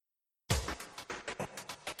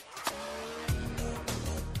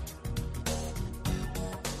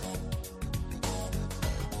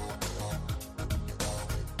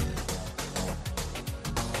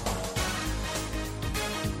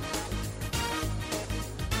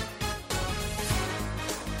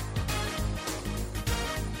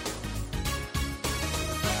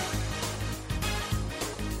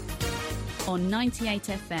on 98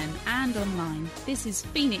 FM and online. This is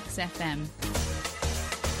Phoenix FM.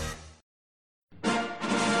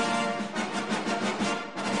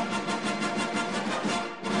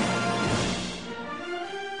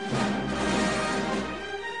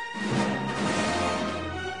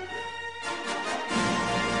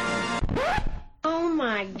 Oh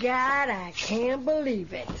my God, I can't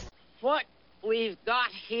believe it. What we've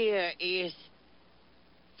got here is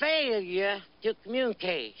failure to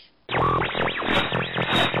communicate.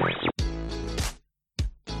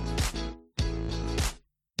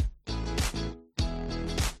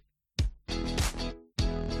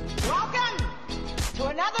 Welcome to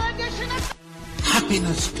another edition of...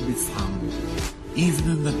 Happiness to be found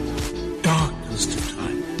even in the darkest of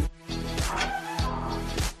time.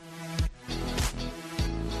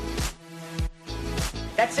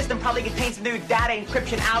 That system probably contains a new data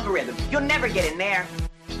encryption algorithm. You'll never get in there.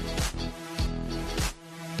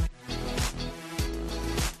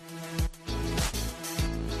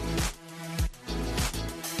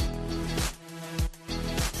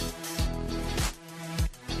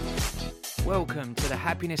 Welcome to the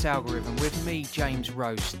Happiness Algorithm with me, James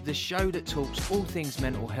Roast, the show that talks all things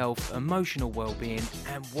mental health, emotional well-being,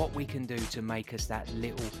 and what we can do to make us that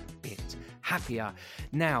little bit happier.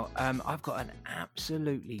 Now, I've got an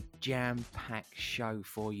absolutely jam-packed show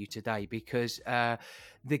for you today because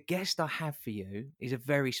the guest I have for you is a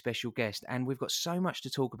very special guest, and we've got so much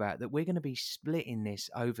to talk about that we're going to be splitting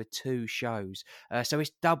this over 2 shows. So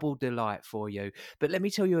it's double delight for you. But let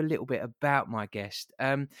me tell you a little bit about my guest.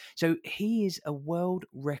 So he is a world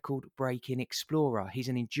record-breaking explorer. He's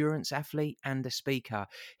an endurance athlete and a speaker.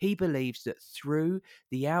 He believes that through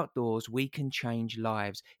the outdoors we can change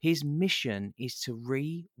lives. His mission is to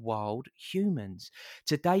re-wild humans.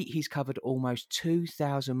 To date, he's covered almost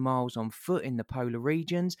 2,000 miles on foot in the polar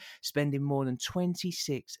regions, spending more than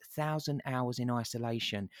 26,000 hours in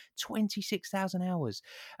isolation. 26,000 hours.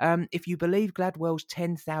 If you believe Gladwell's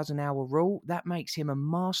 10,000 hour rule, that makes him a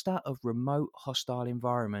master of remote hostile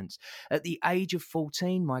environments. At the age of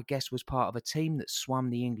 14, my guest was part of a team that swam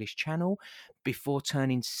the English Channel. Before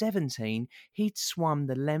turning 17, he'd swum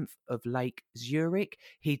the length of Lake Zurich.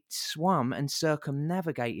 He'd swum and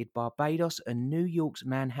circumnavigated Barbados and New York's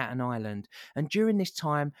Manhattan Island. And during this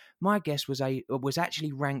time, my guest was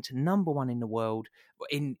actually ranked number 1 in the world,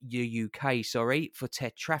 in the UK, for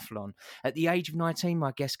tetrathlon. At the age of 19,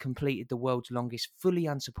 my guest completed the world's longest fully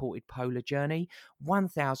unsupported polar journey,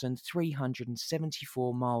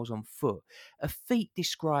 1,374 miles on foot, a feat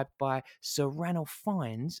described by Sir Ranulph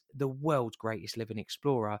Fiennes, the world's greatest living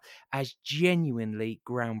explorer, as genuinely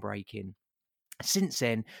groundbreaking. Since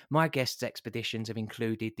then, my guest's expeditions have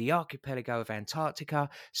included the archipelago of Antarctica,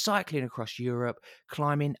 cycling across Europe,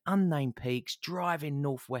 climbing unnamed peaks, driving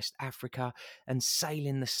northwest Africa, and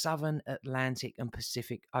sailing the southern Atlantic and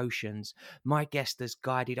Pacific Oceans. My guest has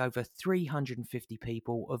guided over 350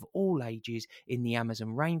 people of all ages in the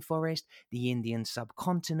Amazon rainforest, the Indian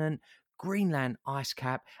subcontinent, Greenland ice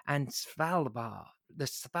cap, and Svalbard, the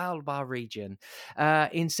Svalbard region.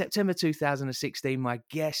 In September 2016, my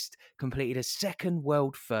guest completed a second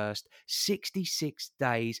world first, 66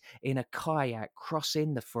 days in a kayak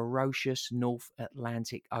crossing the ferocious North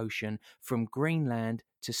Atlantic Ocean from Greenland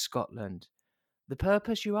to Scotland. The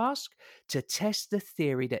purpose, you ask? To test the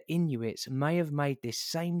theory that Inuits may have made this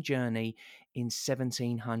same journey in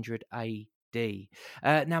 1700 AD.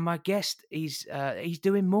 Now, my guest is he's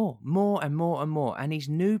doing more and more, and his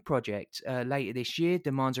new project later this year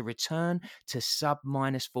demands a return to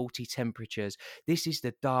sub-40 temperatures. This is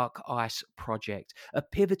the Dark Ice Project, a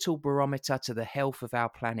pivotal barometer to the health of our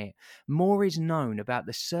planet. More is known about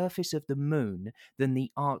the surface of the moon than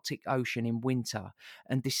the Arctic Ocean in winter,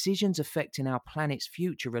 and decisions affecting our planet's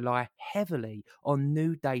future rely heavily on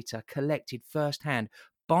new data collected firsthand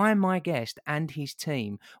by my guest and his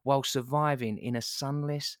team while surviving in a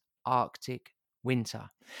sunless Arctic winter.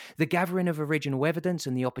 The gathering of original evidence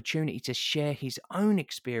and the opportunity to share his own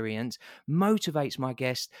experience motivates my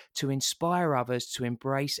guest to inspire others to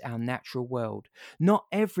embrace our natural world. Not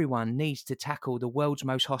everyone needs to tackle the world's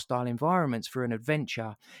most hostile environments for an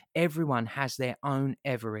adventure. Everyone has their own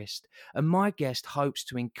Everest. And my guest hopes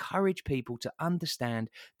to encourage people to understand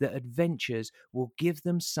that adventures will give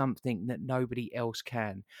them something that nobody else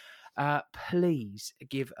can. Please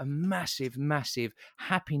give a massive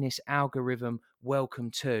happiness algorithm welcome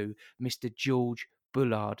to Mr. George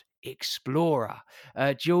Bullard, explorer.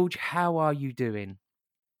 George, how are you doing?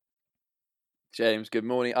 James, good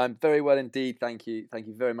morning. I'm very well indeed. Thank you. Thank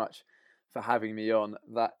you very much for having me on.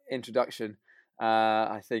 That introduction,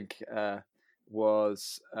 I think,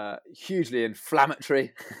 was hugely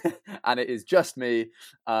inflammatory, and it is just me.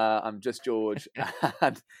 I'm just George,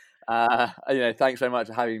 and thanks very much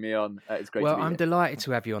for having me on. It's great. Well, to be I'm here. delighted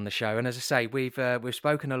to have you on the show, and as I say, we've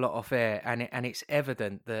spoken a lot off air, and it's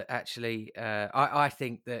evident that actually, I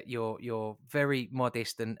think that you're very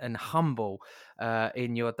modest and humble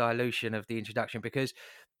in your dilution of the introduction, because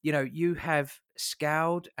you have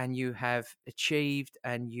scoured and you have achieved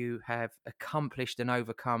and you have accomplished and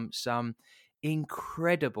overcome some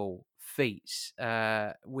incredible feats,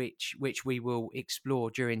 which we will explore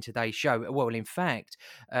during today's show. Well, in fact,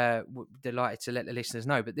 delighted to let the listeners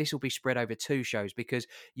know, but this will be spread over 2 shows, because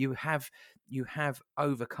you have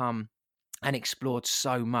overcome and explored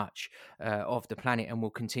so much of the planet, and will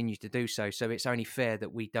continue to do so. So it's only fair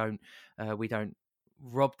that we don't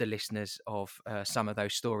rob the listeners of some of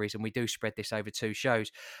those stories, and we do spread this over 2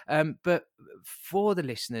 shows. But for the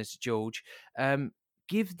listeners, George,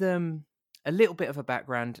 give them a little bit of a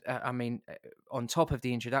background. On top of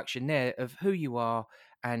the introduction there, of who you are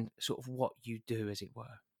and sort of what you do, as it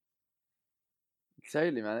were.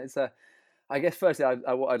 Totally, man. It's I guess firstly,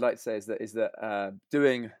 what I'd like to say is that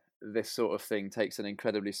doing this sort of thing takes an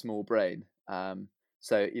incredibly small brain.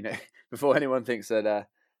 So before anyone thinks that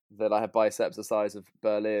I have biceps the size of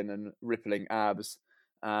Berlin and rippling abs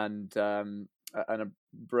and a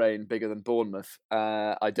brain bigger than Bournemouth,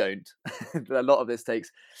 I don't. A lot of this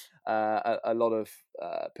takes a lot of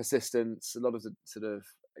persistence, a lot of sort of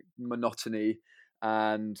monotony,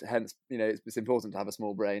 and hence it's important to have a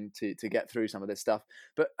small brain to get through some of this stuff.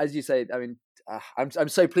 But as you say, I mean, I'm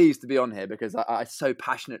so pleased to be on here, because I so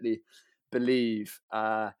passionately believe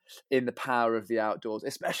in the power of the outdoors,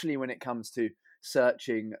 especially when it comes to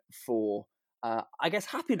searching for I guess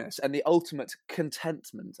happiness and the ultimate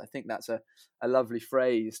contentment. I think that's a lovely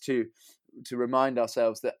phrase to remind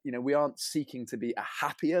ourselves that we aren't seeking to be a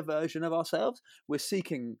happier version of ourselves. We're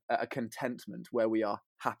seeking a contentment where we are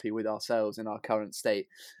happy with ourselves in our current state.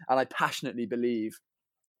 And I passionately believe,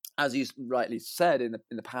 as you rightly said, in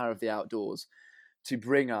the power of the outdoors to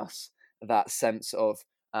bring us that sense of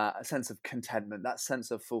contentment, that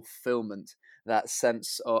sense of fulfillment, that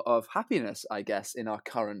sense of happiness, I guess, in our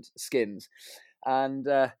current skins. And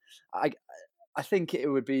I think it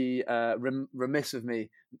would be remiss of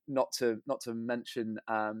me not to mention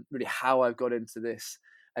really how I've got into this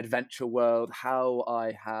adventure world, how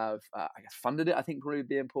I have I guess funded it. I think probably would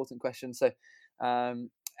be an important question. So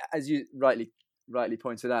as you rightly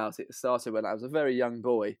pointed out, it started when I was a very young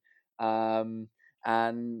boy. And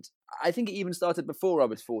I think it even started before I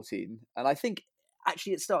was 14. And I think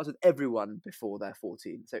actually it starts with everyone before they're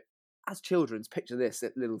 14. So as children, picture this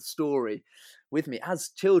little story with me.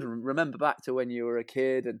 As children, remember back to when you were a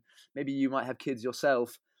kid, and maybe you might have kids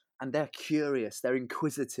yourself, and they're curious, they're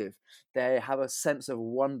inquisitive, they have a sense of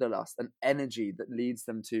wanderlust, an energy that leads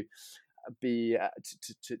them to be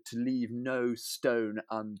to leave no stone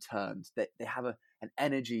unturned. They have an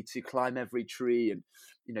energy to climb every tree and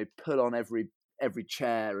pull on every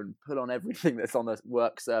chair and pull on everything that's on the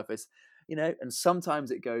work surface, and sometimes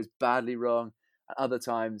it goes badly wrong, and other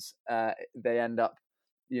times they end up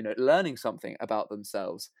learning something about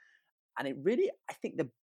themselves. And it really, I think, the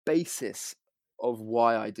basis of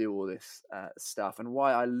why I do all this stuff and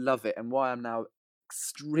why I love it and why I'm now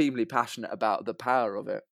extremely passionate about the power of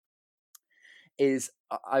it is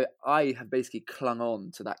I have basically clung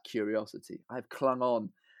on to that curiosity. I've clung on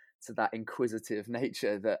to that inquisitive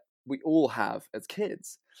nature that we all have as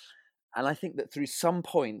kids. And I think that through some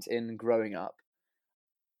point in growing up,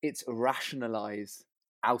 it's rationalized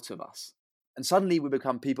out of us. And suddenly we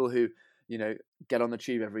become people who, get on the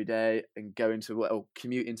tube every day and go into or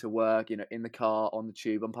commute into work, in the car, on the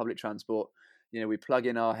tube, on public transport. We plug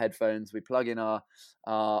in our headphones, we plug in our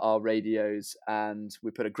radios, and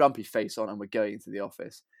we put a grumpy face on, and we're going to the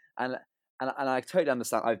office. And I totally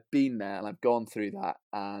understand. I've been there and I've gone through that,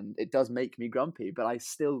 and it does make me grumpy. But I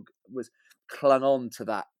still was clung on to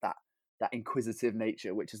that inquisitive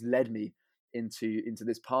nature, which has led me into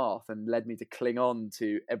this path and led me to cling on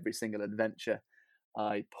to every single adventure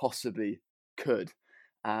I possibly could.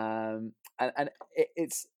 And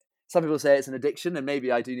it's. Some people say it's an addiction, and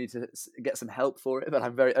maybe I do need to get some help for it, but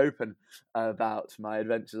I'm very open about my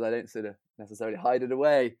adventures. I don't sort of necessarily hide it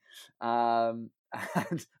away. And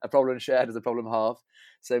a problem shared is a problem halved.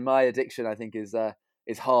 So my addiction, I think, is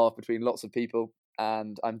halved between lots of people,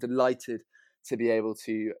 and I'm delighted to be able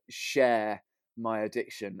to share my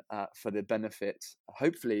addiction for the benefit,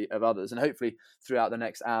 hopefully, of others. And hopefully throughout the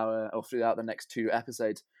next hour or throughout the next 2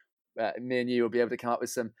 episodes, me and you will be able to come up with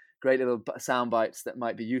some great little sound bites that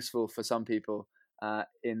might be useful for some people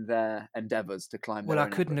in their endeavours to climb Well, their I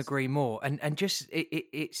own couldn't Everest. agree more, and just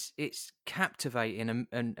it's captivating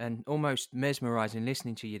and almost mesmerising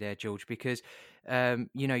listening to you there, George, because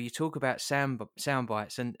you talk about sound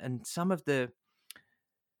bites and some of that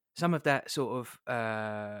sort of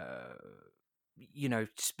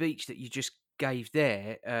speech that you just gave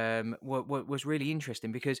there was really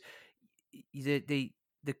interesting because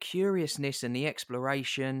the curiousness and the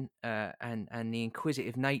exploration and the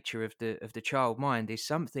inquisitive nature of the child mind is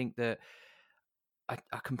something that I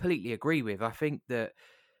completely agree with. I think that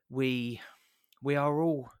we we are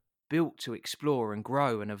all built to explore and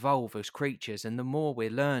grow and evolve as creatures, and the more we're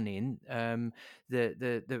learning, the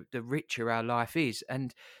richer our life is.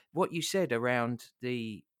 And what you said around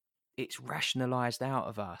it's rationalized out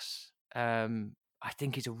of us, I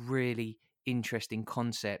think is a really interesting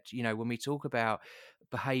concept. When we talk about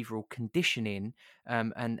behavioral conditioning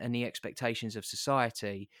and the expectations of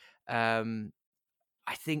society,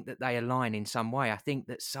 I think that they align in some way. I think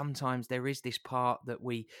that sometimes there is this part that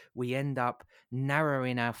we end up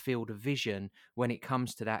narrowing our field of vision when it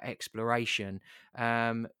comes to that exploration,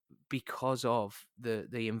 because of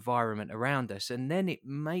the environment around us, and then it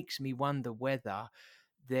makes me wonder whether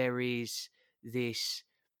there is this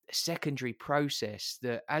secondary process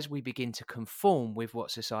that, as we begin to conform with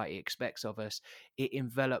what society expects of us, it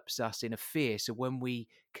envelops us in a fear. So when we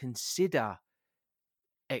consider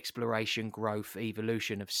exploration, growth,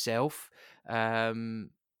 evolution of self,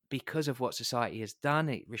 because of what society has done,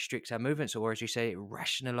 it restricts our movements, or as you say, it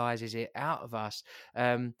rationalizes it out of us.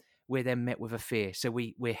 We're then met with a fear, so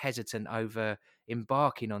we're hesitant over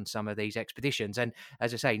embarking on some of these expeditions. And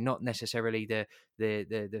as I say, not necessarily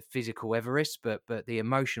the physical Everest, but the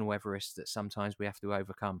emotional Everest that sometimes we have to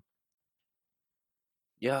overcome.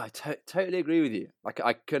 Yeah, I totally agree with you. Like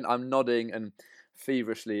I'm nodding and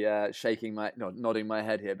feverishly nodding my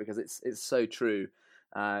head here because it's so true.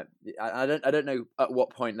 I don't know at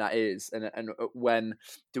what point that is, and when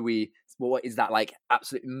do we? What is that like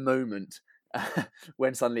absolute moment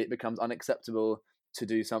when suddenly it becomes unacceptable to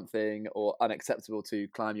do something, or unacceptable to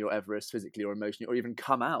climb your Everest physically or emotionally, or even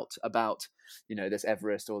come out about this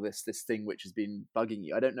Everest or this thing which has been bugging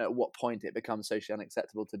you. I don't know at what point it becomes socially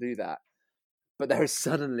unacceptable to do that. But there is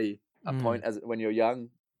suddenly a point as when you're young,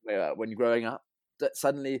 when you're growing up, that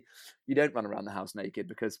suddenly you don't run around the house naked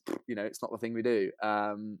because it's not the thing we do.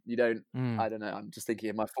 You don't. I don't know. I'm just thinking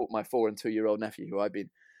of my 4 and 2-year-old nephew who I've been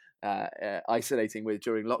isolating with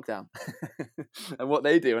during lockdown, and what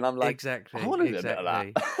they do, and I'm like, I want to do a bit of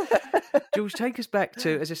that. Jules, take us back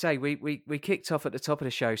to, as I say, we kicked off at the top of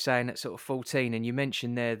the show saying at sort of 14, and you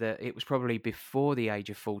mentioned there that it was probably before the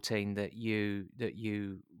age of 14 that you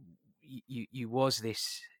was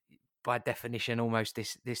this, by definition, almost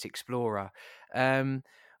this explorer.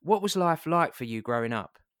 What was life like for you growing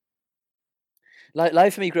up?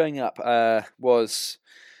 Life for me growing up was,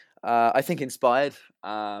 I think, inspired.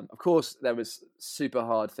 Of course, there was super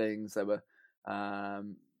hard things. There were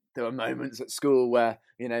moments at school where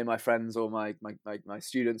my friends or my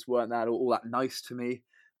students weren't all that nice to me.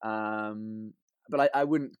 But I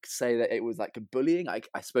wouldn't say that it was like a bullying. I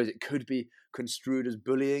suppose it could be construed as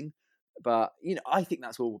bullying, but I think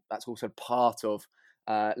that's also part of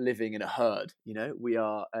living in a herd. We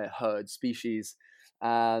are a herd species,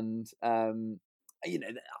 and I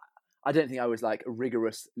don't think I was like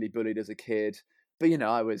rigorously bullied as a kid, but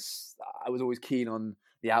I was always keen on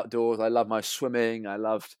the outdoors. I loved my swimming. I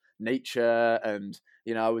loved nature, and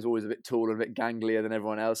I was always a bit taller, and a bit ganglier than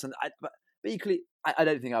everyone else. And but equally, I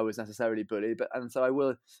don't think I was necessarily bullied. And so I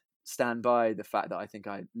will stand by the fact that I think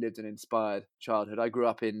I lived an inspired childhood. I grew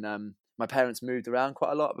up in. My parents moved around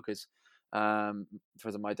quite a lot because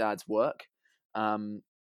of my dad's work.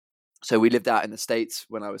 So we lived out in the States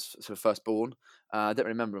when I was sort of first born. I don't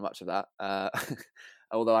remember much of that,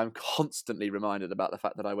 although I'm constantly reminded about the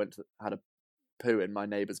fact that I had a poo in my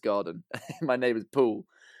neighbour's garden, in my neighbour's pool.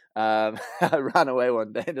 I ran away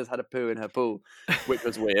one day and just had a poo in her pool, which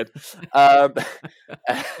was weird. Sorry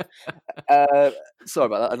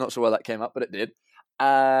about that. I'm not sure why that came up, but it did.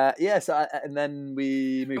 And then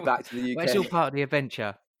we moved back to the UK. Well, it's all part of the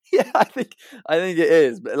adventure. Yeah, I think it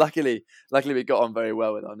is. But luckily we got on very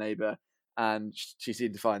well with our neighbour, and she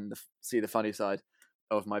seemed to see the funny side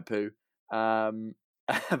of my poo. But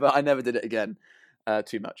I never did it again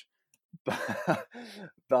too much.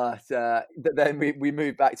 But then we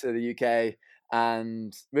moved back to the UK,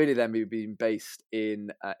 and really then we've been based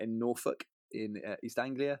in Norfolk in East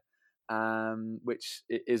Anglia, which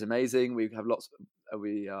is amazing. We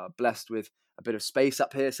are blessed with a bit of space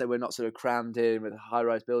up here, so we're not sort of crammed in with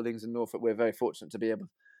high-rise buildings in Norfolk. We're very fortunate to be able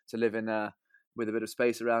to live with a bit of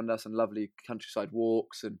space around us and lovely countryside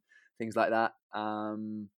walks and things like that.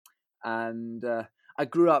 And I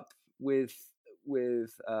grew up with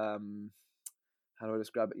how do I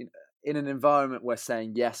describe it? In an environment where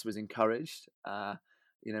saying yes was encouraged. My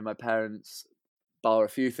parents, bar a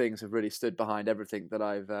few things, have really stood behind everything that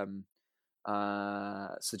I've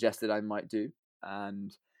suggested I might do.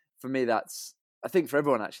 And for me, I think for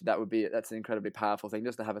everyone actually, that's an incredibly powerful thing,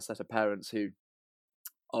 just to have a set of parents who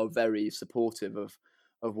are very supportive of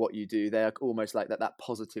what you do. They are almost like that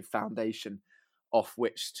positive foundation off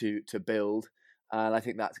which to build. And I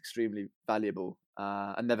think that's extremely valuable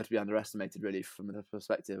and never to be underestimated, really, from the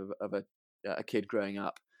perspective of a kid growing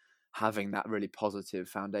up, having that really positive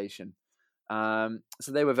foundation. So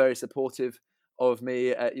they were very supportive of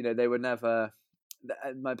me. They were never,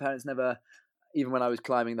 my parents never, even when I was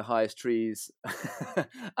climbing the highest trees.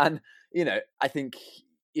 And, I think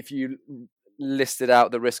if you listed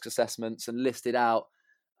out the risk assessments and listed out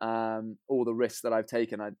all the risks that I've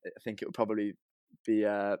taken, I think it would probably be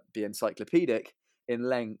encyclopedic in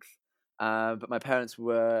length. But my parents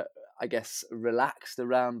were, I guess, relaxed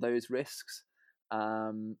around those risks.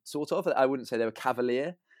 Sort of. I wouldn't say they were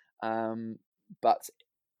cavalier, but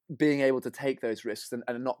being able to take those risks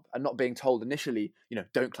and not being told initially,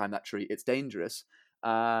 don't climb that tree, it's dangerous.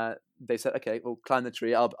 They said, okay, well, climb the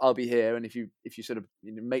tree. I'll be here, and if you sort of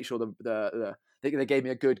make sure they gave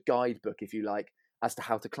me a good guidebook, if you like, as to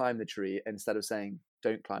how to climb the tree, instead of saying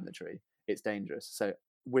don't climb the tree, it's dangerous. So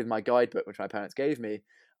with my guidebook, which my parents gave me,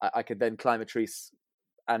 I could then climb a tree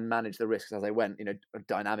and manage the risks as I went. A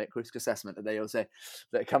dynamic risk assessment that they all say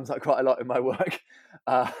that comes up quite a lot in my work.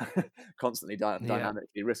 Constantly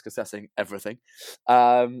dynamically risk assessing everything.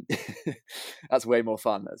 That's way more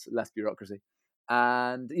fun. That's less bureaucracy.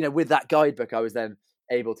 And with that guidebook, I was then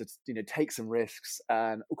able to take some risks.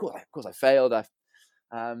 And of course, I failed.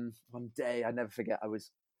 One day, I never forget, I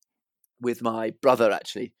was with my brother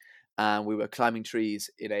actually, and we were climbing trees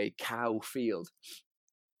in a cow field.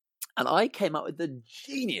 And I came up with the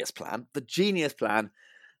genius plan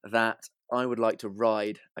that I would like to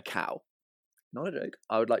ride a cow. Not a joke.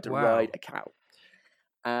 I would like to ride a cow.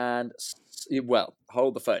 And, well,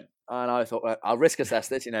 hold the phone. And I thought, well, I'll risk assess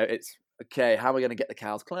this. It's, okay, how am I going to get the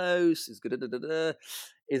cows close? Is it going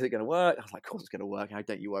to work? I was like, of course it's going to work. How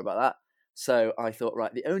don't you worry about that? So I thought,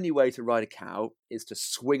 right, the only way to ride a cow is to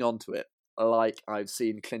swing onto it, like I've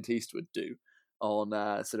seen Clint Eastwood do on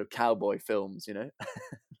sort of cowboy films,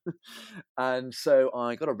 And so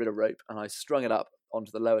I got a bit of rope and I strung it up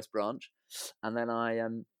onto the lowest branch, and then I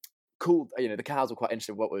called. The cows were quite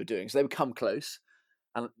interested in what we were doing, so they would come close,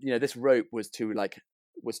 and this rope was to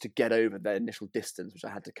get over their initial distance, which I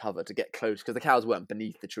had to cover to get close, because the cows weren't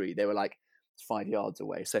beneath the tree; they were like 5 yards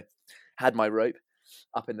away. So, had my rope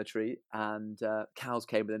up in the tree, and cows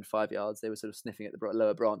came within 5 yards. They were sort of sniffing at the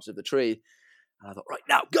lower branches of the tree, and I thought, right,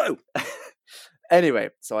 now go. Anyway,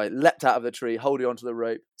 so I leapt out of the tree, holding onto the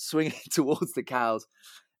rope, swinging towards the cows.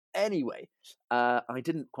 Anyway, I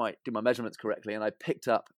didn't quite do my measurements correctly, and I picked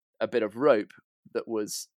up a bit of rope that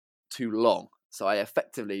was too long. So I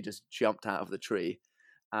effectively just jumped out of the tree,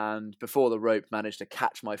 and before the rope managed to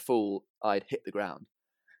catch my fall, I'd hit the ground,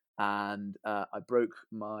 and I broke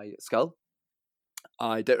my skull.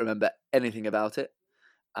 I don't remember anything about it.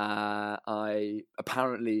 I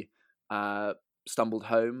apparently stumbled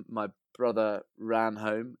home. My brother ran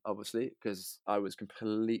home, obviously, because I was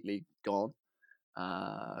completely gone.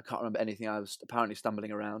 I can't remember anything. I was apparently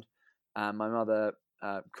stumbling around. My mother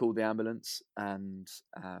called the ambulance, and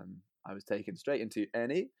I was taken straight into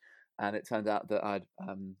A&E. And it turned out that I'd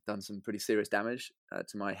done some pretty serious damage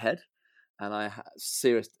to my head. And I had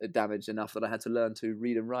serious damage enough that I had to learn to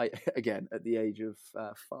read and write again at the age of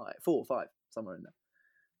 4 or 5, somewhere in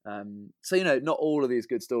there. So, not all of these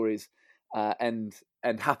good stories end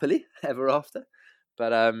happily ever after,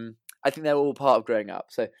 but I think they're all part of growing up.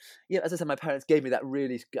 So, as I said, my parents gave me that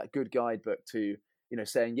really good guidebook to,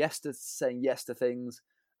 saying yes to things,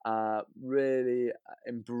 really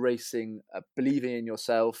embracing, believing in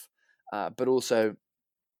yourself, but also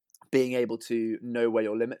being able to know where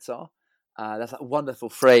your limits are. That's that wonderful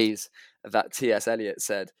phrase that T.S. Eliot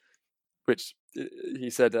said, which he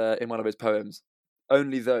said in one of his poems: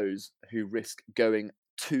 only those who risk going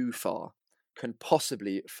too far can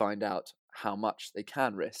possibly find out how much they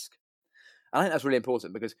can risk. And I think that's really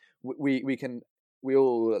important, because we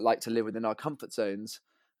all like to live within our comfort zones,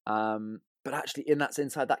 but actually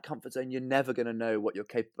inside that comfort zone, you're never going to know what you're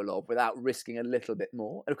capable of without risking a little bit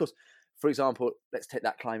more. And of course, for example, let's take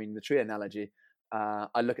that climbing the tree analogy.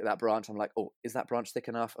 I look at that branch, I'm like, oh, is that branch thick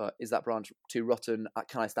enough? Is that branch too rotten?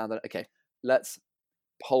 Can I stand on it? Okay, let's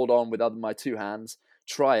hold on with my 2 hands,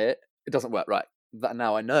 try it. It doesn't work, right?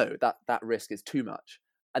 Now I know that risk is too much.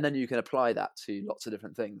 and then you can apply that to lots of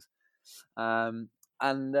different things.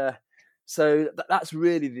 So that's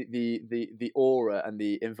really the aura and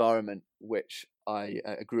the environment which I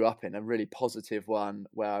grew up in, a really positive one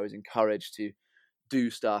where I was encouraged to do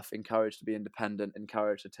stuff, encouraged to be independent,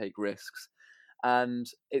 encouraged to take risks. And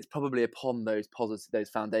it's probably upon those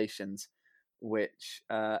foundations which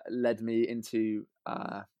led me into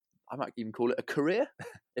I might even call it a career,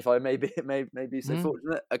 if I may be so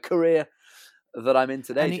fortunate, a career that I'm in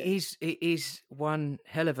today. And it is one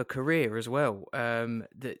hell of a career as well.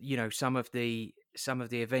 That, you know, some of the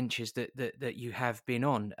adventures that you have been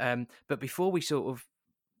on. But before we sort of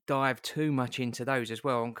dive too much into those as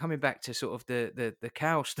well, I'm coming back to sort of the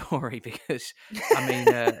cow story, because I mean,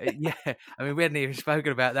 yeah, I mean, we hadn't even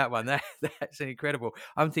spoken about that one. That's incredible.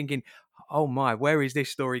 I'm thinking, oh my, where is this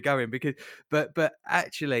story going? Because, but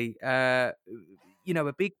actually, you know,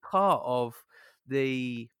 a big part of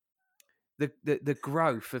the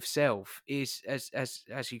growth of self is,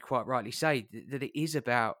 as you quite rightly say, that it is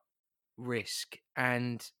about risk.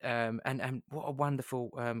 And what a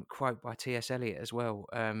wonderful quote by T.S. Eliot as well.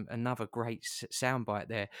 Another great soundbite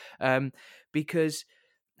there, because,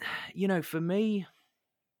 you know, for me,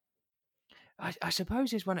 I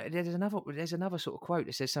suppose there's another sort of quote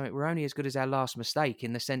that says something: we're only as good as our last mistake,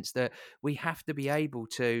 in the sense that we have to be able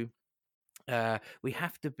to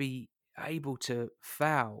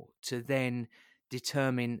fail to then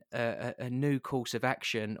determine a new course of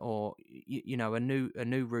action, or you know, a new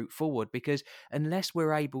route forward. Because unless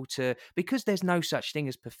we're able to, because there's no such thing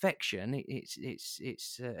as perfection,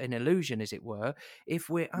 it's an illusion, as it were. If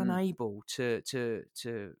we're unable to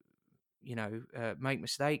you know, make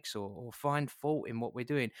mistakes, or find fault in what we're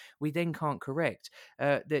doing, we then can't correct.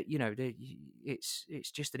 That, you know, it's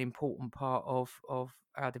just an important part of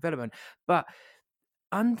our development. But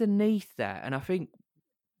underneath that, and I think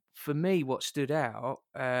for me, what stood out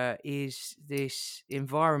is this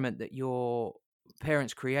environment that your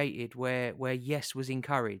parents created, where yes was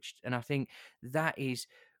encouraged. And I think that is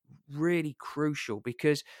really crucial,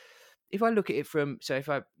 because if I look at it from, so if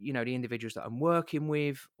I, you know, the individuals that I'm working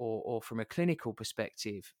with, or from a clinical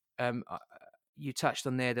perspective, you touched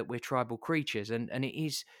on there that we're tribal creatures, and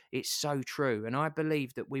it's so true. And I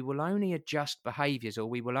believe that we will only adjust behaviours, or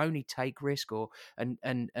we will only take risk, or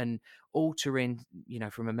and altering, you know,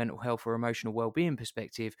 from a mental health or emotional well-being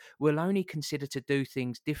perspective, we'll only consider to do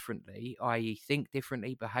things differently, i.e. think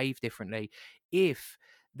differently, behave differently, if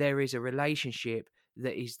there is a relationship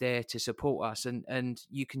that is there to support us. And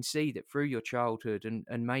you can see that through your childhood,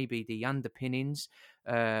 and maybe the underpinnings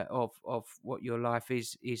of what your life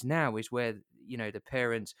is now, is where, you know, the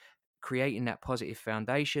parents creating that positive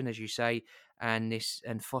foundation, as you say, and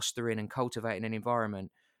fostering and cultivating an environment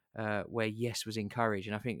where yes was encouraged.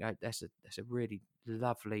 And I think that's a really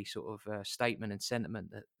lovely sort of statement and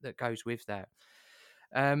sentiment that goes with that.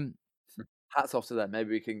 Hats off to them.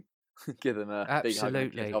 Maybe we can give them a big hug.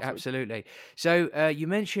 Absolutely. So you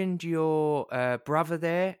mentioned your brother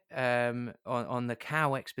there on the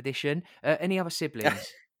cow expedition. Any other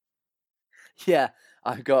siblings? Yeah,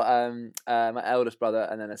 I've got my eldest brother,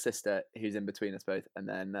 and then a sister who's in between us both, and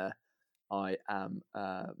then I am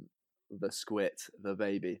the squit, the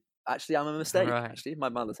baby. Actually, I'm a mistake. Right. Actually, my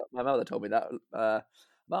mother told me that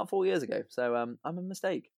about 4 years ago. So I'm a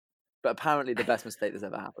mistake. But apparently the best mistake that's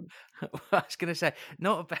ever happened. I was going to say,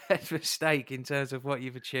 not a bad mistake in terms of what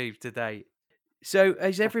you've achieved to date. So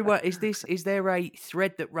is there a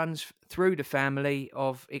thread that runs through the family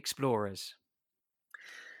of explorers?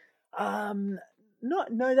 No,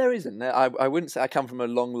 there isn't. I wouldn't say I come from a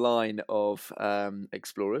long line of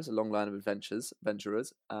explorers, a long line of adventurers.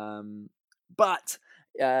 But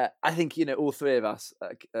I think, you know, all three of us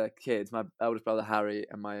kids, my eldest brother Harry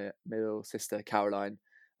and my middle sister Caroline,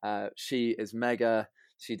 she is mega.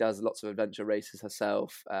 She does lots of adventure races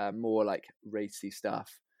herself, more like racy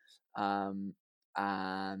stuff. And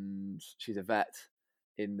she's a vet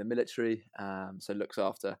in the military, so looks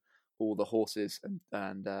after all the horses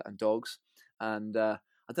and dogs. And I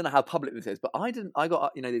don't know how public this is, but I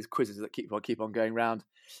got, you know, these quizzes that keep on going round.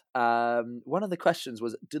 One of the questions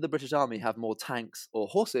was, do the British Army have more tanks or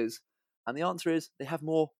horses? And the answer is they have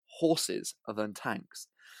more horses than tanks.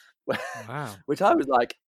 Wow. Which I was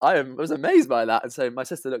like, I was amazed by that. And so my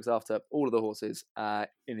sister looks after all of the horses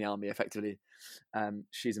in the army, effectively.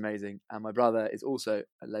 She's amazing. And my brother is also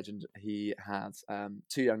a legend. He has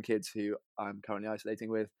 2 young kids who I'm currently isolating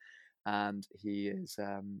with, and he's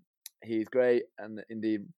great. And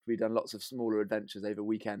indeed, we've done lots of smaller adventures over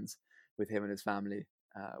weekends with him and his family,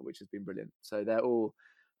 which has been brilliant. So they're all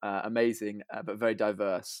amazing, but very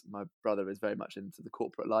diverse. My brother is very much into the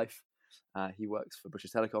corporate life. He works for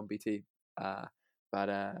British Telecom, BT. But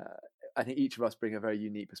I think each of us bring a very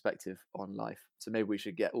unique perspective on life. So maybe we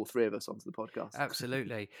should get all three of us onto the podcast.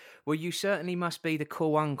 Absolutely. Well, you certainly must be the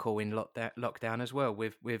cool uncle in lockdown as well,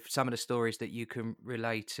 with some of the stories that you can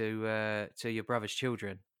relay to your brother's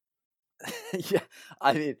children. Yeah,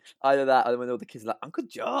 I mean, either that or when all the kids are like, Uncle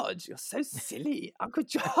George, you're so silly. Uncle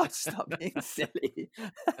George, stop being silly.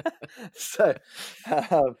 So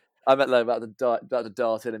I'm about to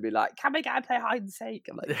dart in and be like, can we go and play hide and seek?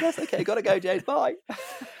 I'm like, yes, okay, gotta go, James, bye.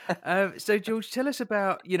 So George, tell us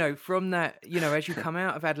about, from that, as you come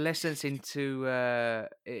out of adolescence into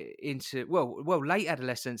late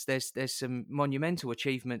adolescence, there's some monumental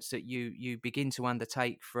achievements that you begin to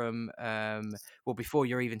undertake from before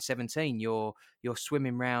you're even 17. You're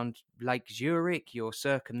swimming round Lake Zurich, you're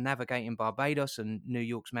circumnavigating Barbados and New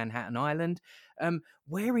York's Manhattan Island.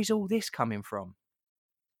 Where is all this coming from?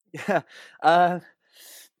 Yeah. I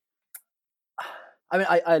mean,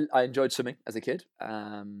 I enjoyed swimming as a kid.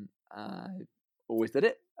 I always did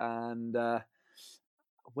it. And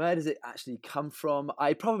where does it actually come from?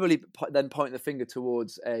 I probably then point the finger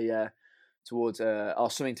towards our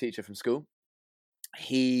swimming teacher from school.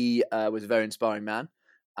 He was a very inspiring man,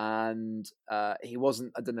 and he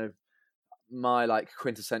wasn't, I don't know, my like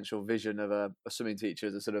quintessential vision of a swimming teacher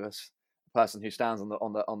as a sort of a person who stands on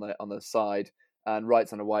the side and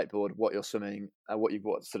writes on a whiteboard what you're swimming, what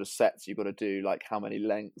sort of sets you've got to do, like how many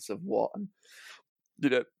lengths of what, and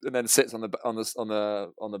and then sits on the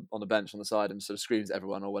bench on the side and sort of screams at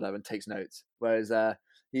everyone or whatever and takes notes. Whereas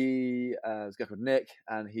he was a guy called Nick,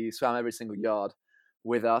 and he swam every single yard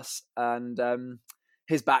with us, and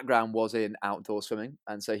his background was in outdoor swimming,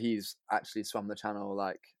 and so he's actually swum the channel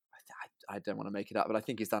like I don't want to make it up, but I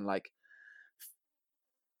think he's done like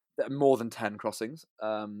more than 10 crossings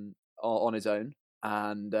on his own.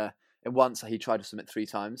 And once he tried to swim it 3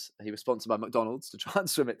 times. He was sponsored by McDonald's to try and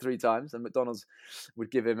swim it 3 times, and McDonald's would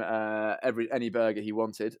give him any burger he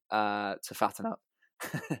wanted to fatten up.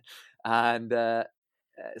 And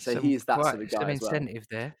so he's that sort of guy. Some incentive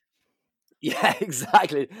there. Yeah,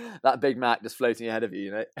 exactly. That Big Mac just floating ahead of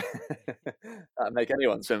you, that'd make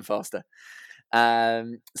anyone swim faster.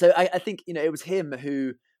 So I think it was him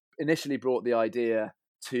who initially brought the idea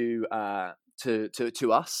to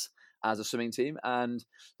us as a swimming team, and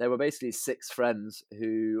there were basically 6 friends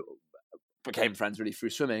who became friends really through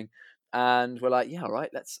swimming, and we're like, yeah, all right,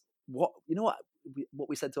 what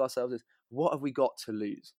we said to ourselves is, what have we got to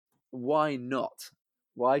lose? Why not?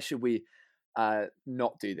 Why should we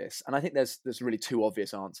not do this? And I think there's really 2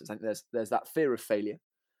 obvious answers. I think there's that fear of failure.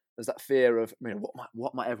 There's that fear of,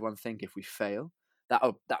 what might everyone think if we fail? That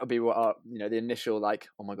would be what our, the initial like,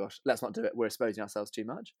 oh my gosh, let's not do it. We're exposing ourselves too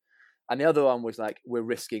much. And the other one was like, we're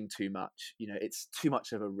risking too much. It's too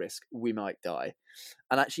much of a risk. We might die.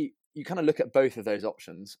 And actually, you kind of look at both of those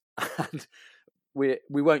options, and we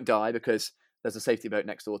won't die because there's a safety boat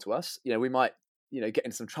next door to us. We might, get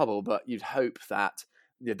in some trouble, but you'd hope that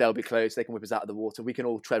they'll be close. They can whip us out of the water. We can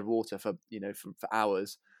all tread water for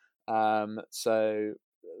hours. So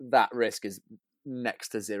that risk is next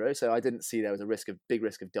to zero. So I didn't see there was a big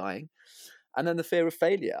risk of dying. And then the fear of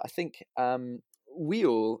failure. I think we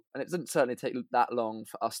all, and it doesn't certainly take that long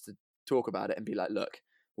for us to talk about it and be like, look,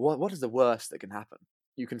 what is the worst that can happen?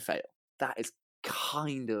 You can fail. That is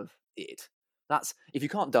kind of it. That's, if you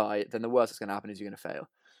can't die, then the worst that's going to happen is you're going to fail.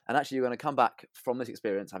 And actually, you're going to come back from this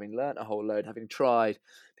experience having learned a whole load, having tried.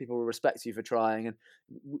 People will respect you for trying. And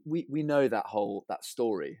we know that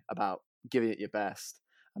story about giving it your best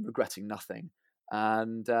and regretting nothing.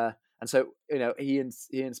 And so, he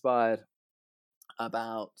inspired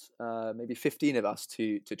about maybe 15 of us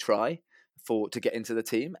to try to get into the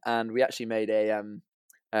team. And we actually made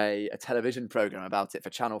a television program about it for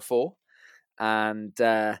Channel 4. And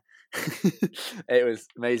it was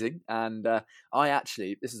amazing. And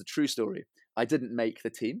this is a true story, I didn't make the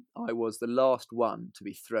team. I was the last one to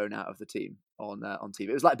be thrown out of the team on TV.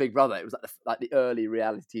 It was like Big Brother. It was like the early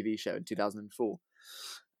reality TV show in 2004.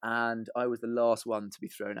 And I was the last one to be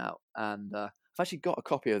thrown out. And I've actually got a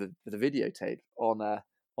copy of the videotape on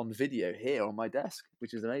video here on my desk,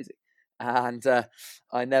 which is amazing. And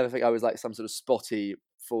I never think I was like some sort of spotty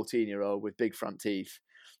 14-year-old with big front teeth,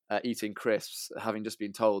 eating crisps, having just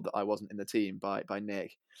been told that I wasn't in the team by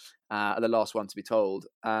Nick, the last one to be told.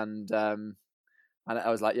 And I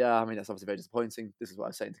was like, yeah, I mean, that's obviously very disappointing. This is what I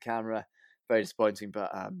was saying to camera. Very disappointing, but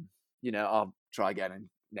I'll try again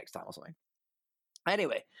next time or something.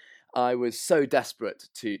 Anyway, I was so desperate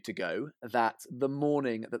to go that the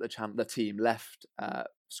morning that the team left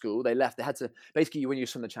school, they had to, basically, when you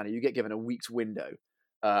swim the channel, you get given a week's window,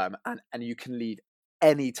 and you can leave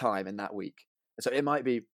any time in that week. So it might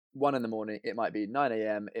be 1 in the morning, it might be 9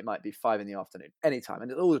 a.m, it might be 5 in the afternoon, anytime,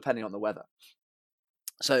 and it's all depending on the weather.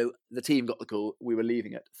 So the team got the call. We were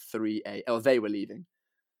leaving at 3 a.m. Or they were leaving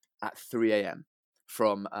at 3 a.m.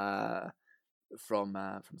 from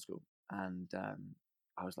school, and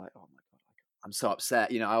I was like, oh my god, I'm so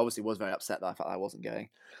upset. I obviously was very upset that I felt I wasn't going,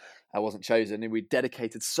 I wasn't chosen, and we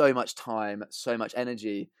dedicated so much time, so much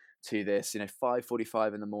energy to this.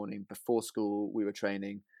 5:45 in the morning before school, we were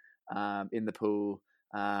training in the pool.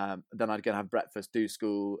 Then I'd go and have breakfast, do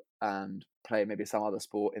school, and play maybe some other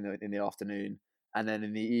sport in the afternoon, and then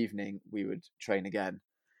in the evening we would train again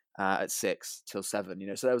at 6 till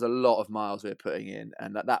 7. So there was a lot of miles we were putting in,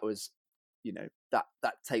 and that was, that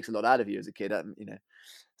takes a lot out of you as a kid,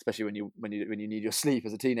 especially when you need your sleep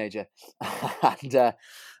as a teenager.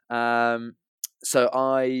 And so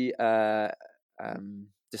I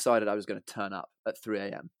decided I was going to turn up at 3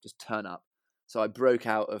 a.m. Just turn up. So I broke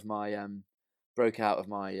out of my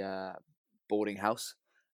boarding house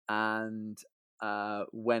and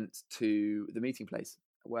went to the meeting place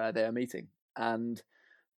where they are meeting. And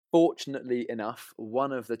fortunately enough,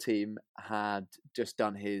 one of the team had just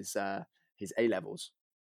done his A-levels,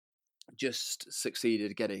 just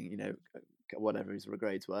succeeded getting, whatever his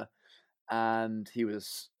grades were. And he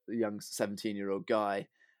was a young 17-year-old guy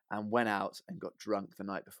and went out and got drunk the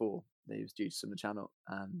night before. He was due to swim the channel.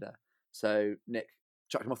 And so Nick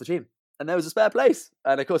chucked him off the team. And there was a spare place.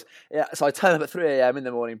 And of course, so I turned up at 3 a.m. in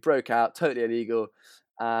the morning, broke out, totally illegal.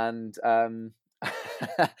 And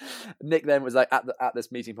Nick then was like, at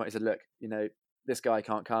this meeting point, he said, look, this guy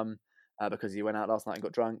can't come because he went out last night and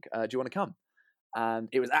got drunk. Do you want to come? And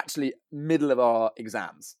it was actually middle of our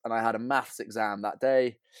exams. And I had a maths exam that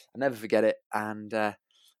day. I'll never forget it. And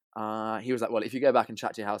he was like, well, if you go back and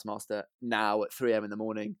chat to your housemaster now at 3 a.m. in the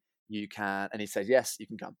morning, you can. And he said, yes, you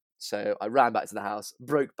can come. So I ran back to the house,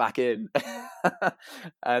 broke back in,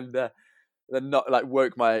 and then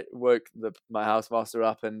woke my housemaster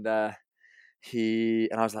up, and I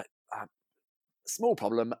was like, small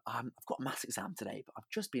problem. I've got a maths exam today, but I've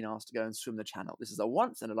just been asked to go and swim the channel. This is a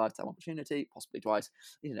once in a lifetime opportunity, possibly twice.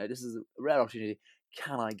 This is a rare opportunity.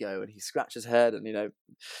 Can I go? And he scratched his head and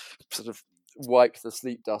sort of wiped the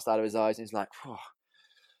sleep dust out of his eyes, and he's like, oh,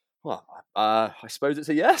 well, I suppose it's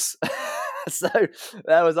a yes. So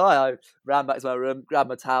there was I ran back to my room, grabbed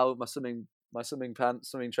my towel, my swimming pants,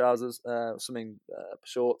 swimming trousers, swimming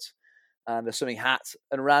shorts, and a swimming hat,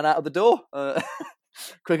 and ran out of the door,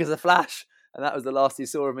 quick as a flash. And that was the last he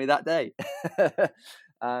saw of me that day.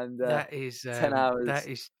 And that is 10 hours. That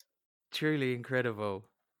is truly incredible.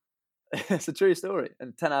 It's a true story.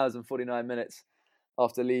 And 10 hours and 49 minutes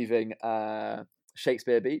after leaving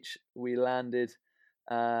Shakespeare Beach, we landed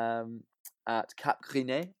at Cap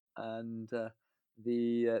Grinet. And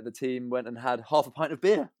the team went and had half a pint of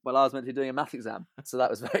beer while I was meant to be doing a math exam. So that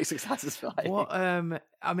was very satisfying. What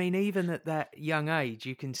I mean, even at that young age,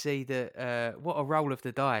 you can see that what a roll of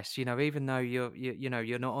the dice. Even though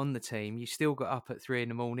you're not on the team, you still got up at 3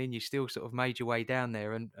 a.m. You still sort of made your way down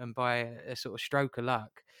there, and by a sort of stroke of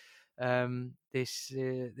luck, this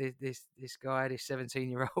guy, this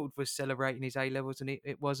 17-year-old, was celebrating his A-levels, and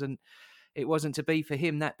it wasn't to be for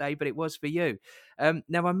him that day, but it was for you.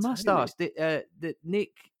 Now, I must ask that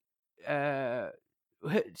Nick.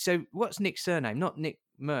 So, what's Nick's surname? Not Nick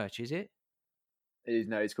Murch, is it?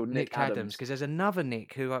 No, it's called Nick Adams. Because there's another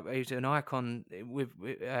Nick who's an icon with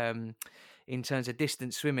in terms of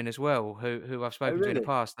distance swimming as well, who I've spoken to in the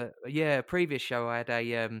past. A previous show I had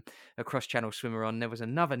a cross-channel swimmer on. There was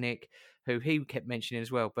another Nick who he kept mentioning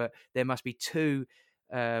as well, but there must be two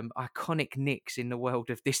iconic Nicks in the world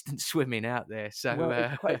of distance swimming out there.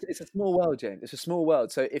 So it's a small world, James. It's a small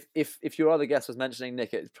world. So if your other guest was mentioning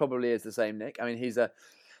Nick, it probably is the same Nick. I mean, he's a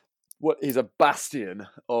bastion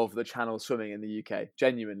of the channel swimming in the UK.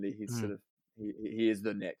 Genuinely, he's sort of he is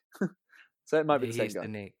the Nick. So it might be the same guy. The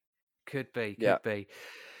Nick. Could be.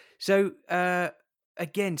 So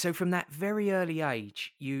again, so from that very early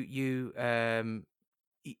age, you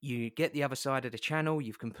get the other side of the channel.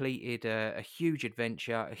 You've completed a huge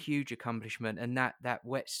adventure, a huge accomplishment, and that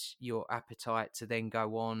whets your appetite to then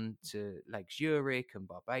go on to Lake Zurich and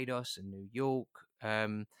Barbados and New York,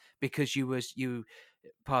 because you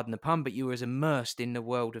pardon the pun, but you were as immersed in the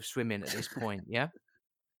world of swimming at this point. Yeah.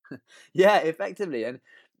 Yeah, effectively, and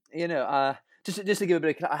just to give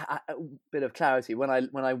a bit of clarity, when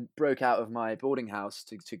I broke out of my boarding house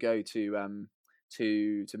to go to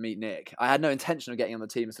meet Nick, I had no intention of getting on the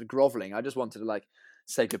team and sort of groveling. I just wanted to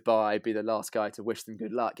say goodbye, be the last guy to wish them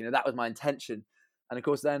good luck. That was my intention. And of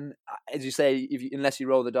course, then, as you say, unless you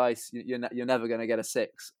roll the dice, you're never going to get a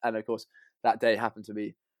 6. And of course, that day happened to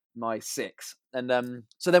be my 6. And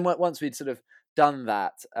so then once we'd sort of done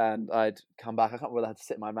that, and I'd come back. I can't remember whether I had to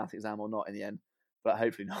sit my math exam or not in the end, but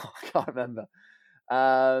hopefully not. I can't remember.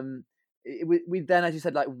 We then, as you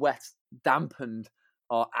said, like dampened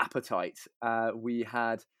our appetite. We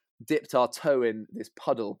had dipped our toe in this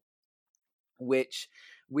puddle, which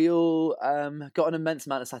we all got an immense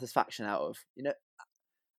amount of satisfaction out of,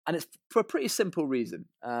 and it's for a pretty simple reason.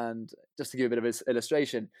 And just to give a bit of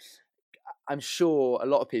illustration, I'm sure a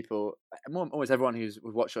lot of people, almost everyone who's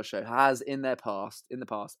watched our show, has in the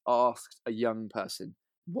past asked a young person,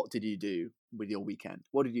 "What did you do with your weekend?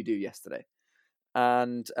 What did you do yesterday?"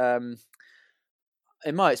 And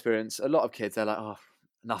in my experience, a lot of kids, they're like, "Oh,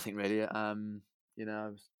 nothing really. I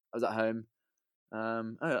was at home."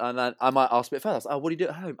 And then I might ask a bit further. "Oh, what do you do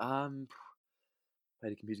at home?"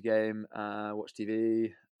 Played a computer game, watched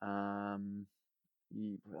TV.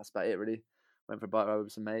 That's about it, really. Went for a bike ride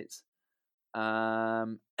with some mates.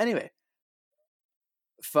 Anyway,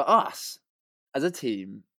 for us as a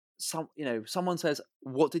team, someone says,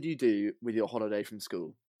 "What did you do with your holiday from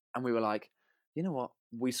school?" And we were like, "You know what?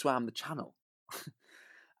 We swam the channel."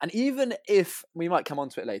 And even if we might come on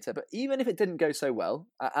to it later, but even if it didn't go so well,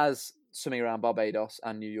 as swimming around Barbados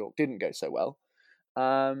and New York didn't go so well,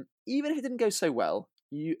 even if it didn't go so well,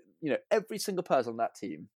 every single person on that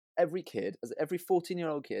team, every kid, every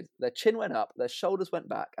 14-year-old kid, their chin went up, their shoulders went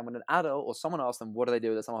back, and when an adult or someone asked them, "What do they do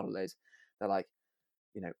with their summer holidays?" they're like,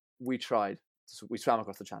 "We tried. We swam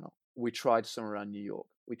across the channel. We tried to swim around New York.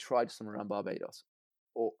 We tried to swim around Barbados,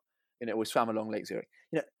 or we swam along Lake Zurich."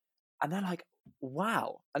 And they're like,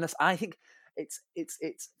 "Wow!" And I think it's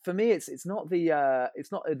for me, it's not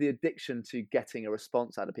the addiction to getting a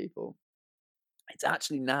response out of people. It's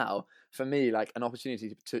actually now for me like an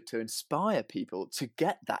opportunity to inspire people to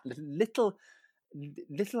get that little.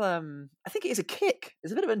 I think it is a kick.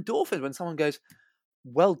 There's a bit of endorphin when someone goes,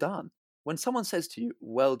 "Well done." When someone says to you,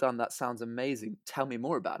 "Well done, that sounds amazing. Tell me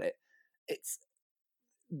more about it."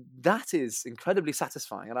 That is incredibly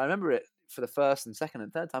satisfying. And I remember it for the first and second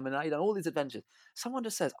and third time, and now you've done all these adventures. Someone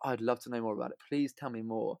just says, "I'd love to know more about it. Please tell me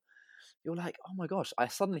more." You're like, "Oh my gosh!" I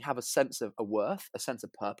suddenly have a sense of a worth, a sense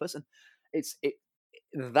of purpose, and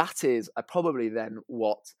that is probably then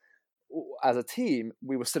what, as a team,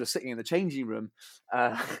 we were sort of sitting in the changing room,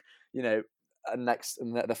 the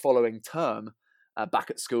following term.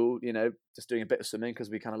 Back at school, just doing a bit of swimming because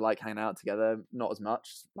we kind of like hanging out together, not as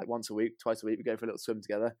much, like once a week, twice a week, we go for a little swim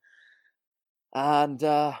together. And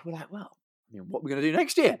we're like, well, what are we going to do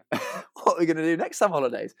next year? What are we going to do next summer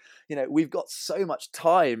holidays? We've got so much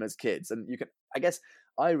time as kids, and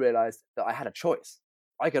I realized that I had a choice.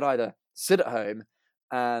 I could either sit at home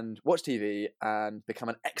and watch TV and become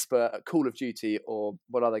an expert at Call of Duty or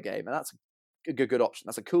what other game, and that's a good option.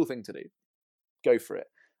 That's a cool thing to do. Go for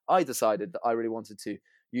it. I decided that I really wanted to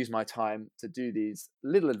use my time to do these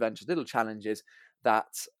little adventures, little challenges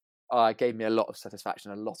that gave me a lot of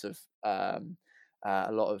satisfaction, a lot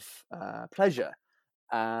of pleasure.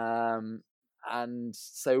 And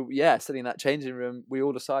so, sitting in that changing room, we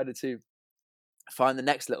all decided to find the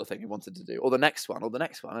next little thing we wanted to do, or the next one.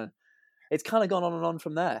 And it's kind of gone on and on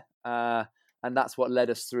from there. And that's what led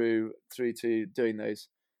us through to doing those.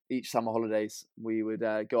 Each summer holidays, we would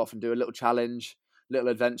go off and do a little challenge, little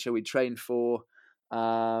adventure we trained for.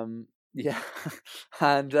 And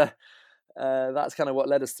that's kind of what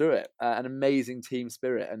led us through it. An amazing team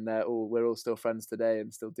spirit, and we're all still friends today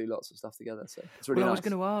and still do lots of stuff together. So it's really nice. I was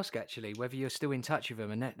going to ask actually whether you're still in touch with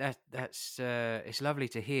them, and that's it's lovely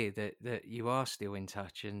to hear that you are still in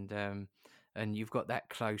touch, and you've got that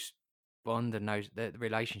close bond and the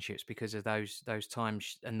relationships because of those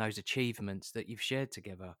times and those achievements that you've shared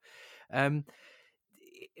together.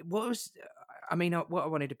 What I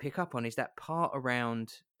wanted to pick up on is that part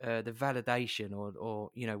around the validation,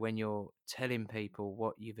 or when you're telling people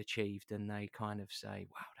what you've achieved and they kind of say,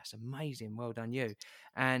 "Wow, that's amazing, well done you,"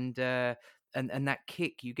 and that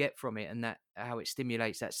kick you get from it, and that how it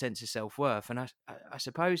stimulates that sense of self-worth. And I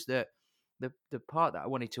suppose that the part that I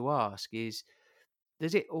wanted to ask is,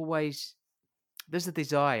 does the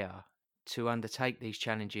desire to undertake these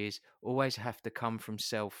challenges always have to come from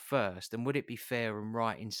self first? And would it be fair and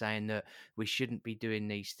right in saying that we shouldn't be doing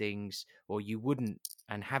these things, or you wouldn't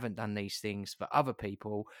and haven't done these things for other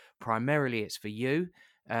people? Primarily it's for you,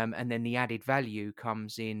 and then the added value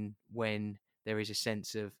comes in when there is a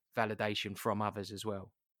sense of validation from others as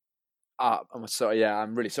well. I'm sorry. Yeah,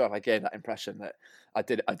 I'm really sorry if I gave that impression that I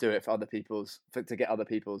do it for to get other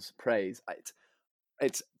people's praise.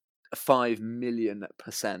 It's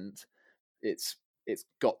 5,000,000%. It's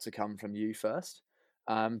got to come from you first.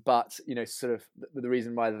 But sort of the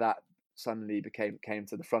reason why that suddenly came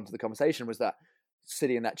to the front of the conversation was that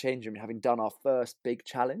sitting in that change room, having done our first big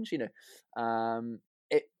challenge,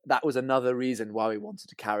 that was another reason why we wanted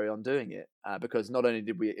to carry on doing it, because not only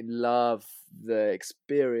did we love the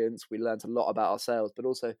experience, we learned a lot about ourselves, but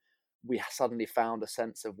also we suddenly found a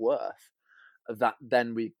sense of worth that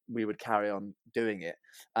then we would carry on doing it.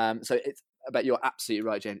 So it's, but you're absolutely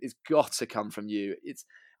right, James. It's got to come from you.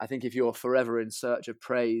 I think if you're forever in search of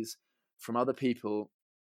praise from other people,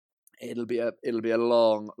 it'll be a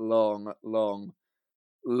long, long,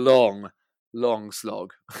 long, long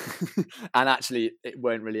slog, and actually it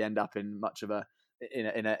won't really end up in much of a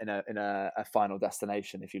final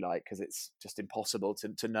destination, if you like, because it's just impossible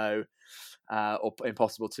to know, or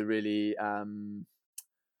impossible to really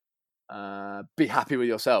be happy with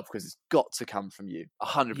yourself, because it's got to come from you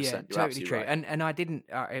 100%. Yeah, totally true. Right. And I didn't,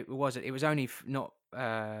 it was only not,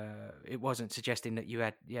 it wasn't suggesting that you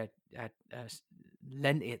had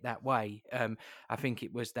lent it that way. I think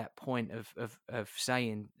it was that point of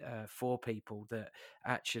saying for people that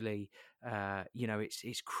actually,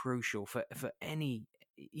 it's crucial for any,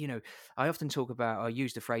 I often I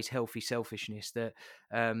use the phrase healthy selfishness, that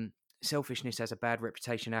selfishness has a bad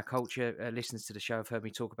reputation in our culture. Listeners to the show have heard me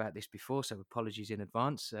talk about this before, so apologies in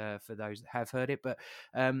advance for those that have heard it. But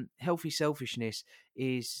healthy selfishness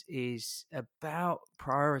is about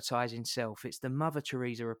prioritizing self. It's the Mother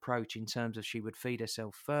Teresa approach in terms of she would feed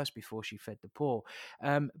herself first before she fed the poor.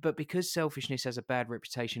 But because selfishness has a bad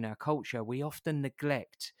reputation in our culture, we often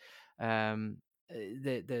neglect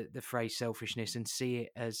the phrase selfishness and see it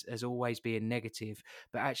as always being negative.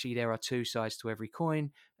 But actually there are two sides to every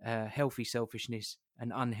coin: healthy selfishness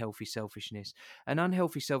and unhealthy selfishness. And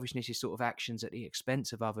unhealthy selfishness is sort of actions at the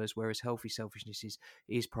expense of others, whereas healthy selfishness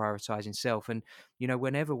is prioritizing self. And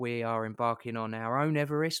whenever we are embarking on our own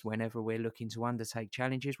Everest, whenever we're looking to undertake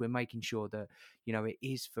challenges, we're making sure that it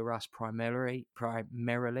is for us primarily,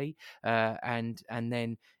 and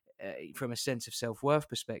then from a sense of self-worth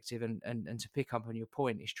perspective, and to pick up on your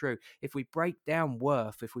point, it's true. If we break down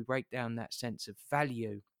worth, if we break down that sense of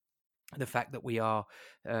value, the fact that we are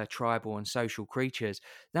tribal and social creatures,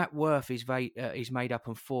 that worth is made up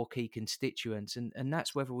of four key constituents, and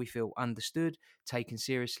that's whether we feel understood, taken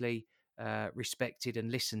seriously, respected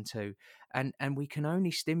and listened to, and we can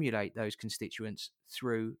only stimulate those constituents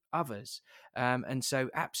through others, and so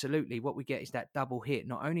absolutely what we get is that double hit.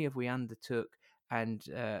 Not only have we undertook and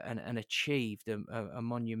achieved a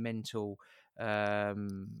monumental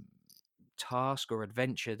task or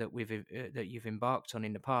adventure that that you've embarked on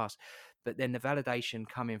in the past, but then the validation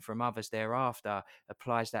coming from others thereafter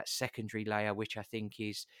applies that secondary layer, which I think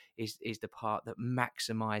is the part that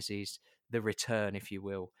maximizes the return, if you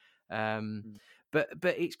will. But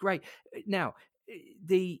it's great. Now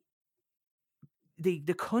the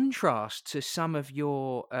contrast to some of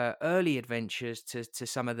your early adventures to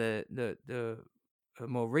some of the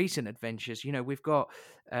more recent adventures, we've got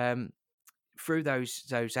through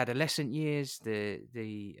those adolescent years,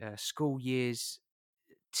 the school years,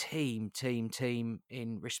 team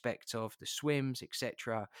in respect of the swims,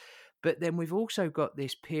 etc. But then we've also got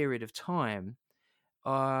this period of time.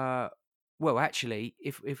 Well, actually,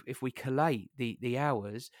 if we collate the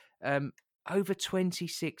hours, over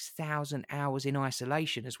 26,000 hours in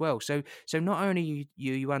isolation as well. So not only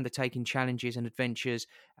you undertaking challenges and adventures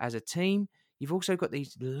as a team, you've also got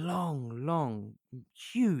these long,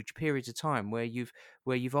 huge periods of time where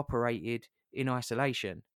you've operated in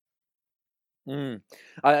isolation.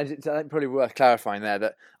 It's probably worth clarifying there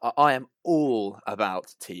that I am all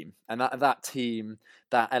about team, and that team,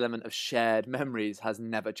 that element of shared memories has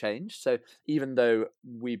never changed. So even though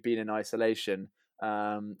we've been in isolation,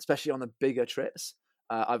 especially on the bigger trips,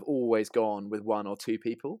 I've always gone with one or two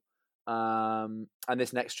people, and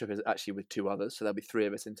this next trip is actually with two others, so there'll be three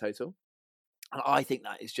of us in total. And I think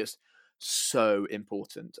that is just so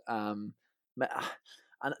important.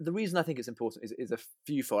 And the reason I think it's important is a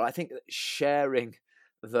fewfold. I think that sharing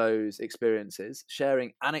those experiences,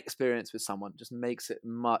 sharing an experience with someone, just makes it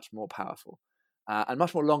much more powerful and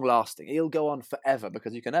much more long lasting. It'll go on forever,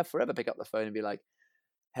 because you can forever pick up the phone and be like,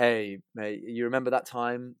 "Hey, mate, you remember that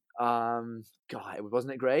time? God,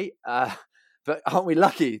 wasn't it great? But aren't we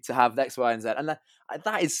lucky to have X, Y, and Z?" And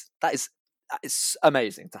that is it's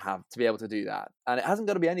amazing to be able to do that. And it hasn't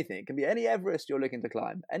got to be anything. It can be any Everest you're looking to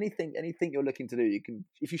climb, anything you're looking to do. You can,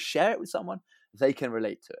 if you share it with someone, they can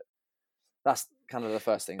relate to it. That's kind of the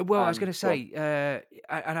first thing. Well, I was going to say,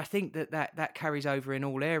 and I think that carries over in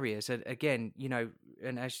all areas. And again,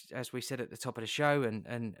 and as we said at the top of the show,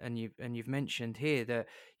 and you've mentioned here that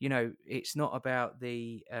it's not about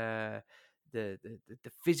the the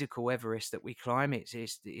physical Everest that we climb.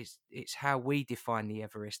 It's how we define the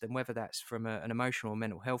Everest, and whether that's from an emotional or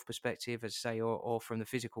mental health perspective, as I say, or from the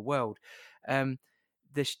physical world.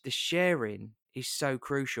 The sharing is so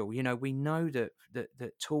crucial. You know, we know that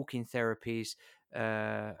talking therapies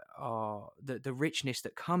are the richness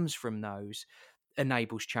that comes from those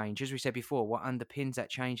enables change. As we said before, what underpins that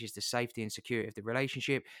change is the safety and security of the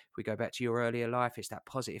relationship. If we go back to your earlier life, it's that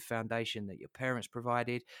positive foundation that your parents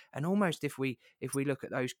provided. And almost if we look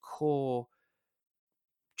at those core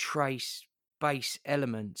trace base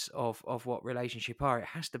elements of what relationship are, it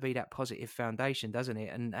has to be that positive foundation, doesn't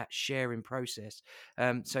it? And that sharing process.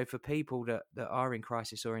 So for people that are in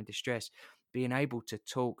crisis or in distress, being able to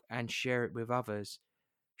talk and share it with others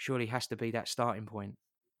surely has to be that starting point.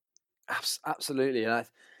 Absolutely. And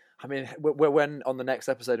I mean, when on the next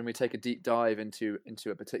episode, and we take a deep dive into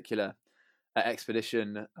a particular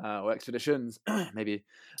expedition or expeditions, maybe,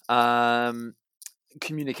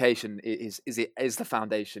 communication is the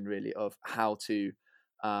foundation really of how to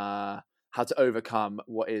overcome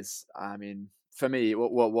what is, I mean, for me,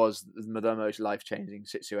 what was the most life-changing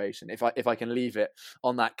situation. If I can leave it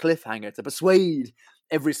on that cliffhanger to persuade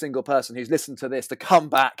every single person who's listened to this to come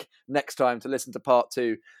back next time to listen to part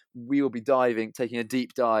 2, we will be taking a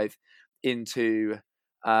deep dive into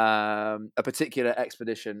a particular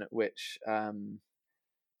expedition, which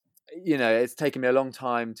it's taken me a long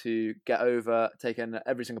time to get over, taken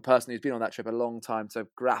every single person who's been on that trip a long time to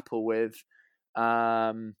grapple with.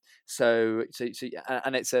 And it's a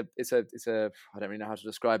I don't really know how to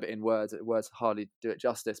describe it in words. Words hardly do it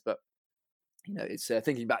justice, but it's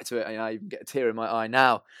thinking back to it, I even get a tear in my eye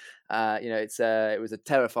now. It was a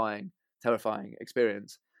terrifying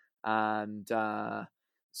experience, and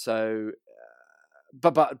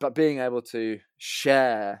but being able to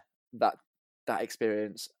share that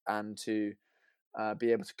experience and to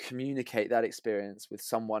be able to communicate that experience with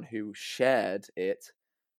someone who shared it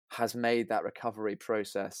has made that recovery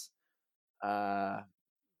process, I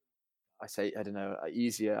don't know,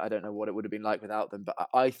 easier. I don't know what it would have been like without them, but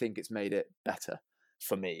I think it's made it better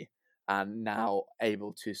for me, and now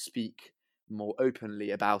able to speak more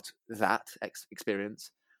openly about that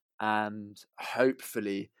experience, and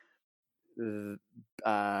hopefully the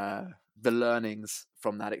learnings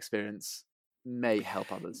from that experience may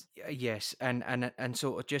help others. Yes, and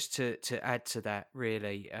sort of just to add to that,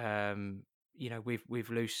 really, we've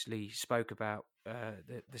loosely spoke about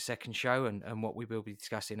the second show and what we will be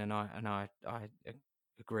discussing, and I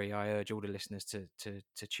agree. I urge all the listeners to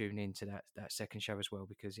tune into that second show as well,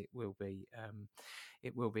 because it will be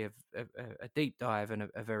a deep dive and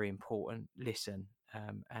a very important listen,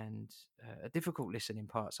 and a difficult listen in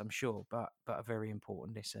parts, I'm sure, but a very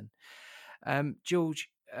important listen.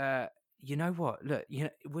 George, you know what? Look,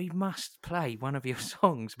 we must play one of your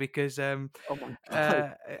songs, because oh my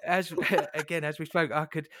God. as we spoke, I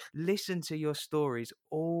could listen to your stories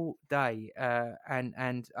all day,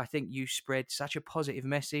 and I think you spread such a positive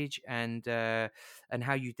message, and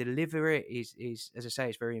how you deliver it is, as I say,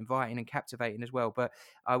 it's very inviting and captivating as well. But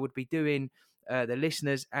I would be doing the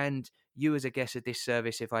listeners and you as a guest a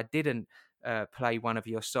disservice if I didn't play one of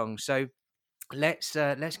your songs. So let's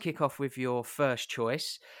kick off with your first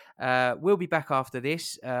choice. We'll be back after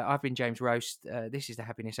this. I've been James Roast. This is the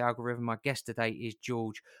Happiness Algorithm. My guest today is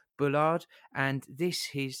George Bullard, and this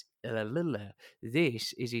is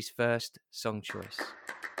his first song choice.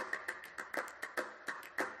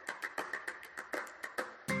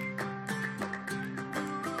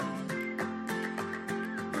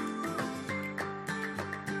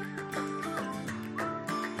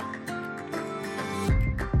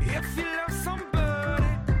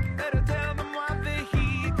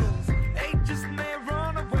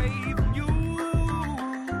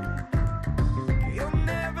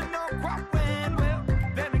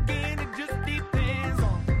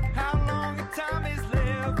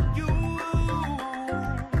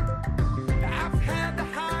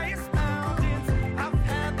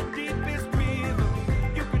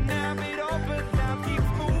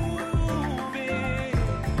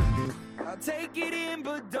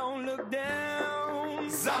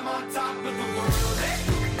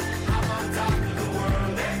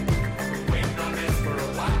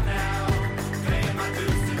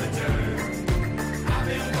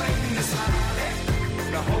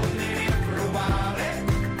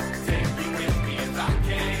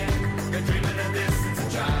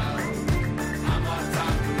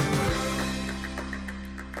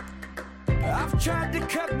 Tried to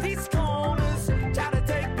cut these corners, tried to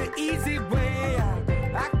take the easy way out.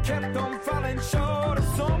 I kept on falling short of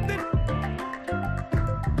something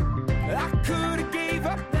I could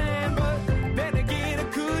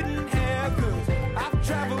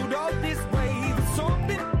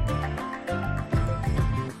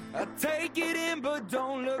Take it in, but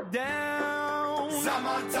don't look down. 'Cause I'm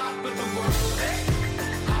on top of the world, hey.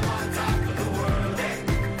 I'm on top of the world, hey.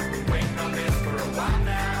 Been waiting on this for a while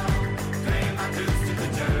now. Paying my dues to the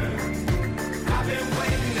dirt. I've been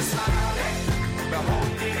waiting to smile, hey. Been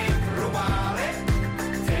holding it in for a while, hey.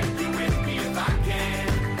 Take you with me if I can.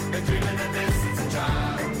 Been dreaming of this since a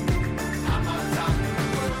child. I'm on top of the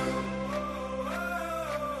world.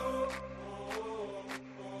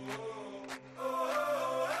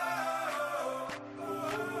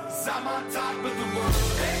 'Cause I'm on top of the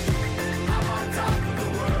world, hey. I'm on top of the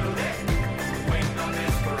world, hey. Waiting on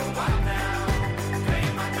this for a while now.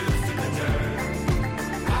 Paying my dues to the dirt.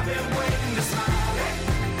 I've been waiting to smile, hey.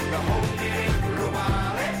 Been holding it in for a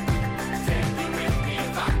while, hey. Take me with me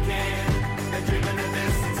if I can. Been dreaming of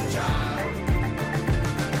this since a child.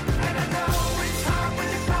 And I know it's hard when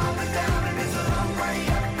you're falling down and it's a long way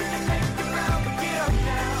up and you make it round, but get up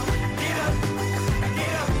now, get up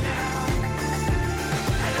now.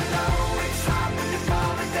 And I know it's hard when you're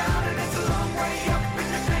falling down and it's a long way up and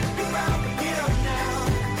you make it round, but get up now,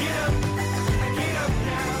 get up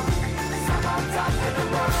now. 'Cause I'm on top of the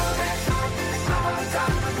world, hey. I'm on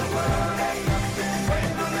top of the world, hey.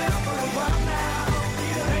 Waiting on this for a while now.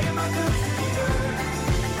 Paying my dues to the dirt.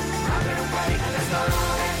 I've been waiting this long,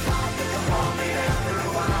 hey. Hold me down for a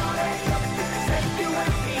while, hey. Take you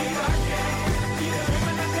with me if I can.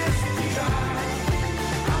 Dreaming of this since a child.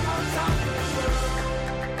 I'm on top of the world.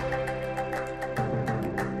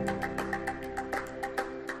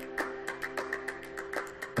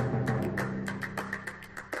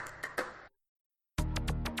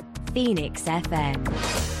 Phoenix FM.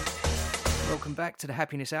 Welcome back to the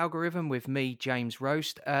Happiness Algorithm with me, James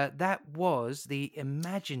Roast. That was the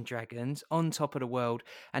Imagine Dragons, On Top of the World,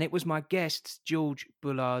 and it was my guest, George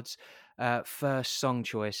Bullard's first song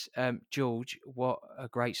choice. George, what a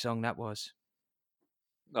great song that was.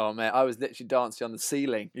 Oh, man, I was literally dancing on the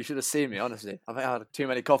ceiling. You should have seen me, honestly. I think I had too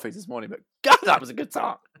many coffees this morning, but God, that was a good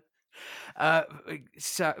song.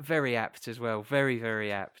 So very apt as well. Very, very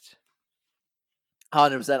apt.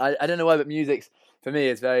 100%. I don't know why, but music's, for me,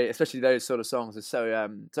 it's very, especially those sort of songs, are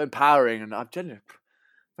so empowering, and I'm generally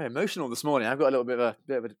very emotional this morning. I've got a little bit of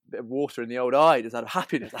water in the old eye, just out of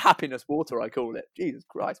happiness, the happiness water, I call it. Jesus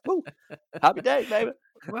Christ, woo! Happy day, baby.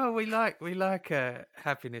 Well, we like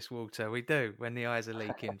happiness water. We do when the eyes are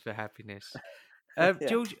leaking for happiness. Yeah.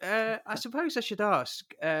 George, I suppose I should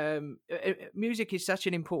ask. Music is such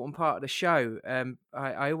an important part of the show.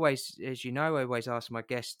 I always, as you know, I always ask my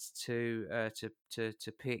guests to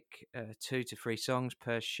pick 2 to 3 songs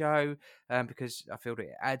per show because I feel that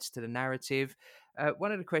it adds to the narrative.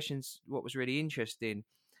 One of the questions, what was really interesting,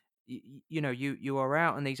 you are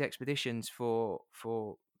out on these expeditions for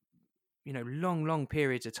long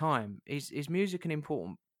periods of time. Is music an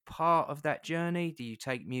important part of that journey? Do you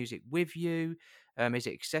take music with you? Is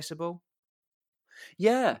it accessible?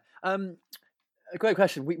 Yeah, a great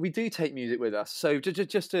question. We do take music with us. So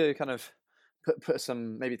just to kind of put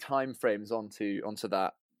some maybe time frames onto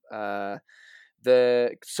that.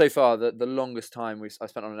 So far the longest time I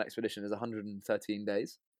spent on an expedition is 113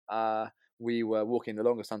 days. We were walking the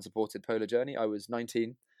longest unsupported polar journey. I was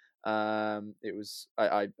 19. It was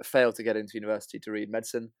I failed to get into university to read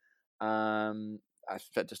medicine. I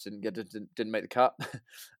just didn't make the cut.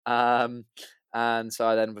 And so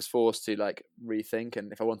I then was forced to rethink,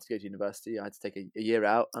 and if I wanted to go to university, I had to take a year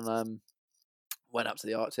out, and went up to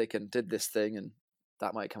the Arctic and did this thing, and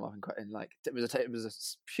that might come up it was a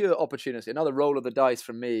pure opportunity, another roll of the dice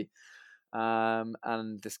from me.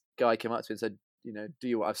 And this guy came up to me and said,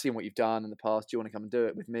 I've seen what you've done in the past. Do you want to come and do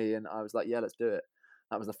it with me? And I was like, yeah, let's do it.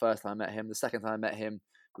 That was the first time I met him. The second time I met him,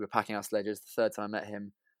 we were packing our sledges. The third time I met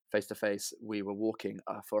him face to face, we were walking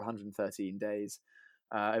for 113 days.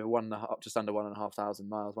 Over just under 1,500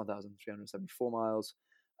 miles, 1,374 miles,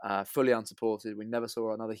 fully unsupported. We never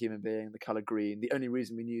saw another human being. The color green. The only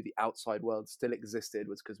reason we knew the outside world still existed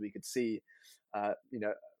was because we could see,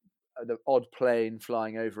 the odd plane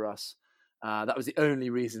flying over us. That was the only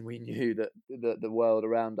reason we knew that the world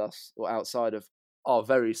around us or outside of our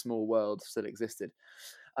very small world still existed.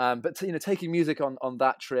 But taking music on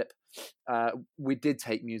that trip, we did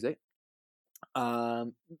take music,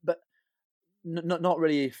 but not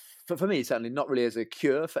really for me, certainly not really as a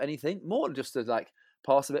cure for anything, more just to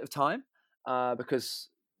pass a bit of time, because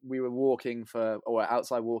we were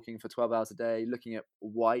outside walking for 12 hours a day, looking at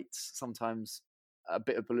whites, sometimes a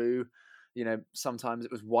bit of blue, sometimes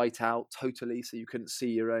it was white out totally, so you couldn't see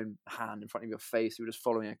your own hand in front of your face. You were just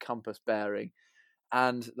following a compass bearing,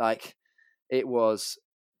 and it was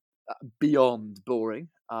beyond boring,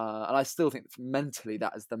 and I still think mentally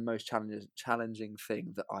that is the most challenging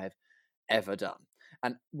thing that I've ever done.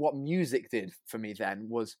 And what music did for me then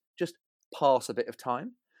was just pass a bit of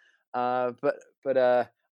time. But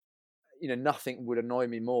nothing would annoy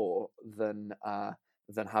me more than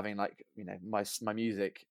having, like, my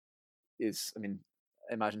music is, I mean,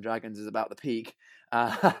 Imagine Dragons is about the peak.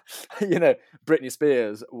 Britney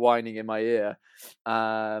Spears whining in my ear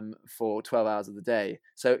for 12 hours of the day.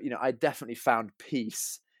 So, I definitely found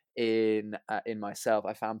peace in myself.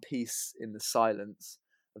 I found peace in the silence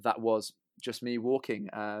that was just me walking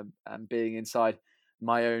and being inside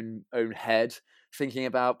my own head, thinking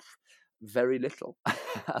about very little.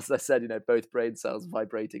 As I said, both brain cells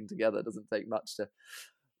vibrating together doesn't take much to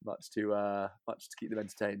keep them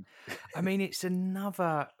entertained. I mean, it's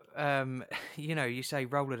another, you say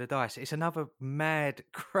roll of the dice. It's another mad,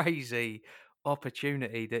 crazy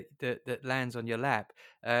opportunity that lands on your lap.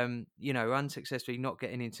 Unsuccessfully not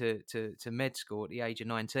getting into to med school at the age of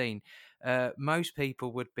 19. Most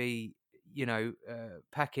people would be,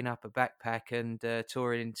 packing up a backpack and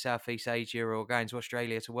touring in Southeast Asia or going to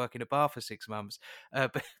Australia to work in a bar for 6 months.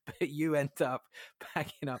 But you end up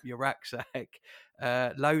packing up your rucksack,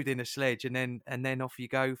 loading a sledge, and then off you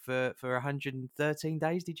go for 113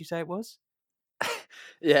 days. Did you say it was?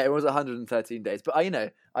 Yeah, it was 113 days. But I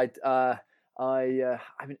mean, I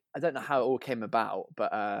don't know how it all came about,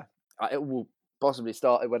 but it will possibly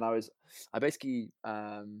started when I basically,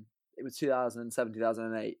 it was 2007,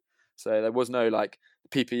 2008. So there was no like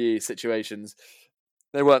PPE situations.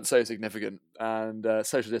 They weren't so significant, and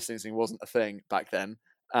social distancing wasn't a thing back then.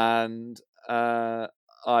 And I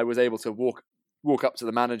was able to walk up to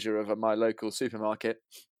the manager of my local supermarket,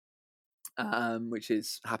 which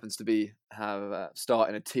happens to have start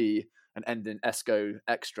in a T and end in Esco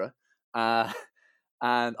Extra, and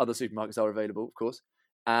other supermarkets are available, of course.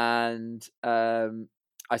 And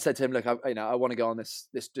I said to him, "Look, I want to go on this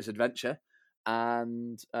adventure,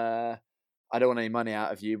 and I don't want any money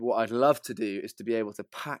out of you. But what I'd love to do is to be able to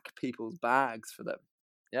pack people's bags for them."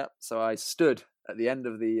 Yeah. So I stood at the end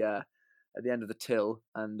of the till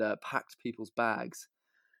and packed people's bags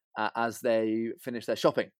as they finished their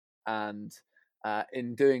shopping. And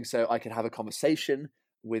in doing so, I could have a conversation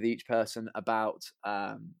with each person about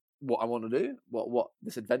what I want to do, what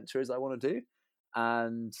this adventure is I want to do,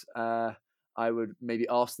 and I would maybe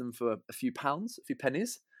ask them for a few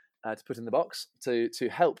pennies to put in the box to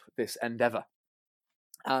help this endeavour.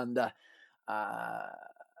 And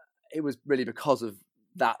it was really because of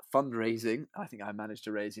that fundraising. I think I managed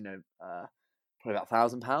to raise, probably about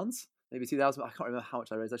 £1,000, maybe 2,000. I can't remember how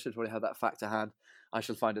much I raised. I should probably have that fact to hand. I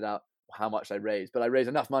should find it out how much I raised. But I raised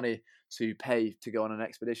enough money to pay to go on an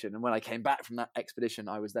expedition. And when I came back from that expedition,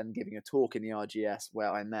 I was then giving a talk in the RGS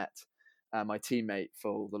where I met my teammate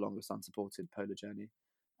for the longest unsupported polar journey.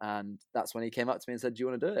 And that's when he came up to me and said, "Do you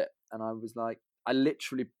want to do it?" And I was like,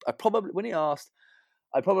 when he asked,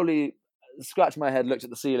 I probably scratched my head, looked at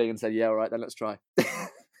the ceiling and said, "Yeah, all right, then let's try."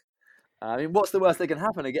 I mean, what's the worst that can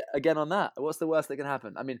happen? Again on that, what's the worst that can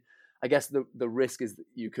happen? I mean, I guess the risk is that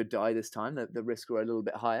you could die this time. The risks were a little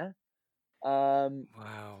bit higher.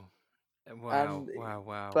 Wow.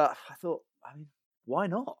 But I thought, I mean, why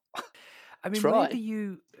not? I mean, Try. where do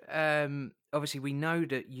you? Obviously, we know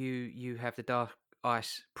that you have the Dark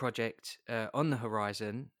Ice project on the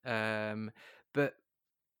horizon, but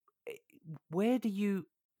where do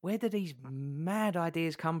these mad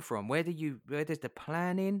ideas come from? Where does the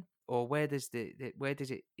planning, or where does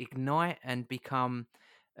it ignite and become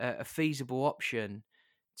a feasible option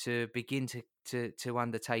to begin to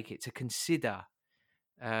undertake it, to consider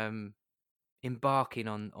embarking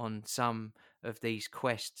on some of these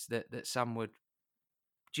quests that some would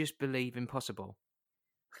just believe impossible?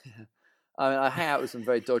 I mean, I hang out with some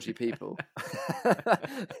very dodgy people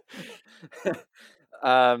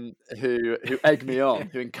who egg me on,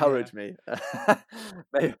 who encourage me.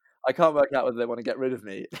 Maybe I can't work out whether they want to get rid of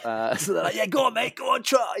me. So they're like, "Yeah, go on, mate, go on,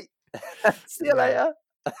 try. See you later."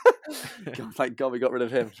 God, thank God we got rid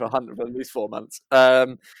of him for at least 4 months.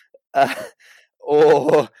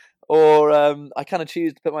 Or I kind of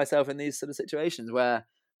choose to put myself in these sort of situations where,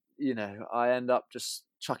 I end up just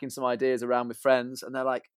chucking some ideas around with friends, and they're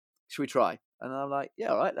like, "Should we try?" And I'm like,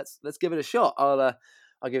 "Yeah, all right, let's give it a shot. I'll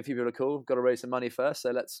give a few people a call. Got to raise some money first,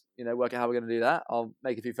 so let's work out how we're going to do that. I'll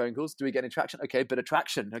make a few phone calls. Do we get any traction? Okay, bit of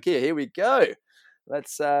traction. Okay, here we go.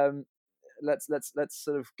 Let's sort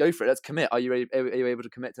of go for it. Let's commit. Are you able to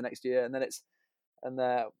commit to next year?" And then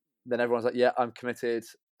everyone's like, "Yeah, I'm committed."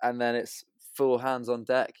 And then it's full hands on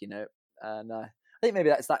deck, And I think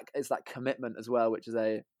maybe it's that commitment as well, which is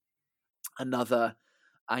another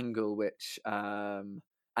angle, which and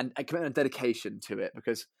commitment and dedication to it,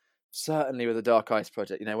 because certainly with the Dark Ice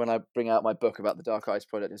project, when I bring out my book about the Dark Ice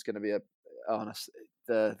project, it's going to be honest,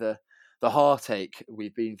 the heartache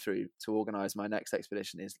we've been through to organise my next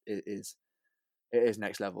expedition is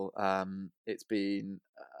next level. It's been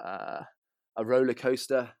a roller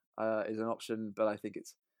coaster is an option, but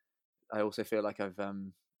I also feel like I've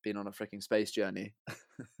been on a freaking space journey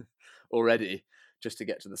already just to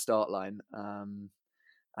get to the start line, and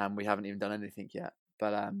we haven't even done anything yet.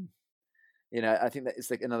 But I think that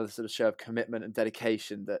it's like another sort of show of commitment and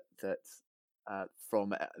dedication that from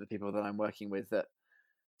the people that I'm working with that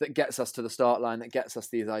gets us to the start line, that gets us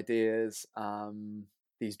these ideas,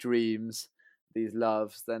 these dreams, these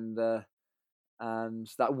loves, and that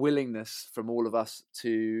willingness from all of us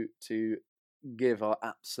to give our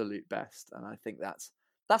absolute best. And I think that's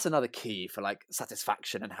another key for like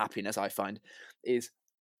satisfaction and happiness, I find, is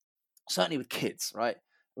certainly with kids, right?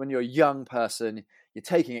 When you're a young person, you're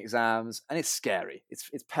taking exams and it's scary, it's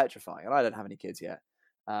petrifying. And I don't have any kids yet,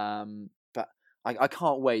 but I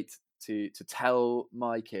can't wait to tell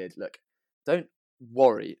my kid, look, don't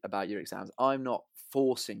worry about your exams. I'm not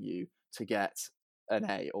forcing you to get an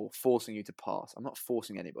A or forcing you to pass. I'm not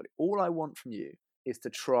forcing anybody. All I want from you is to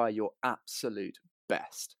try your absolute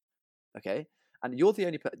best. Okay? And you're the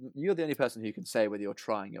only person who can say whether you're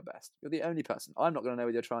trying your best. You're the only person. I'm not going to know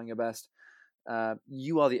whether you're trying your best.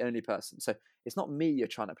 You are the only person. So it's not me you're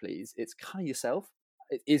trying to please. It's kind of yourself.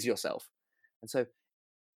 It is yourself. And so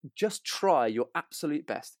just try your absolute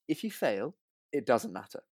best. If you fail, it doesn't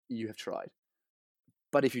matter. You have tried.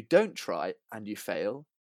 But if you don't try and you fail,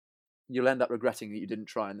 you'll end up regretting that you didn't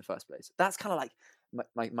try in the first place. That's kind of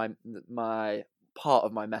like my part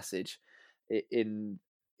of my message in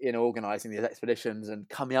organising these expeditions and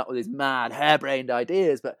coming up with these mad, harebrained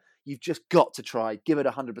ideas. But you've just got to try, give it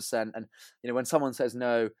 100%. And when someone says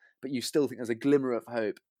no, but you still think there's a glimmer of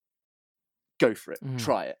hope, go for it.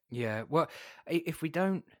 Try it. Yeah. Well, if we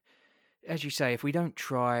don't, as you say, if we don't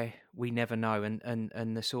try, we never know.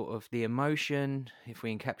 And the sort of the emotion, if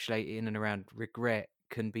we encapsulate it in and around regret,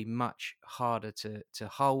 can be much harder to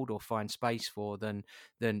hold or find space for than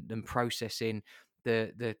processing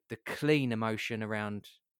the clean emotion around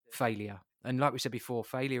failure. And like we said before,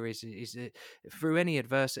 failure is through any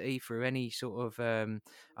adversity, through any sort of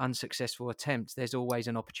unsuccessful attempt, there's always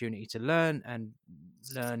an opportunity to learn, and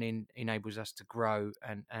learning enables us to grow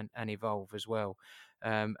and evolve as well.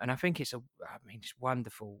 And I think it's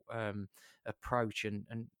wonderful approach, and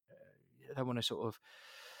I don't want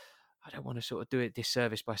to sort of do it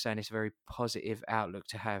disservice by saying it's a very positive outlook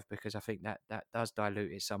to have, because I think that does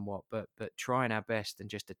dilute it somewhat. But trying our best and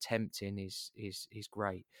just attempting is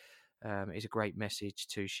great. Is a great message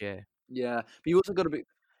to share. Yeah, but you also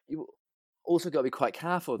got to be quite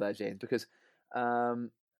careful there, James, because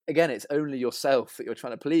again, it's only yourself that you're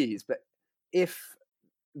trying to please. But if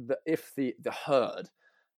the herd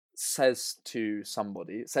says to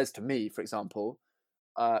me, for example,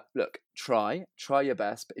 look, try your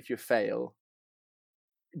best, but if you fail,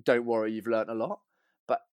 don't worry, you've learnt a lot.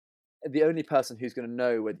 But the only person who's going to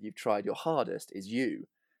know whether you've tried your hardest is you.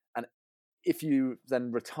 And if you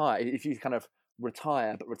then if you kind of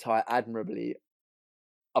retire, but retire admirably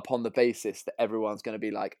upon the basis that everyone's going to be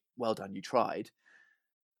like, well done, you tried,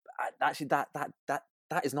 actually that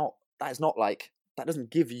is not like, that doesn't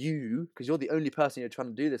give you, because you're the only person you're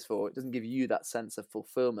trying to do this for, it doesn't give you that sense of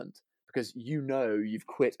fulfillment, because you've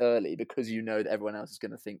quit early, because you know that everyone else is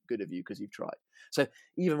going to think good of you because you've tried. So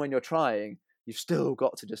even when you're trying, you've still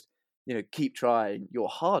got to just keep trying your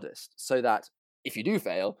hardest, so that if you do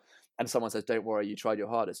fail and someone says, don't worry, you tried your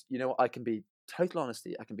hardest, I can be total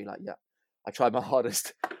honesty, I can be like, yeah, I tried my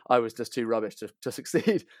hardest, I was just too rubbish to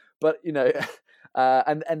succeed. But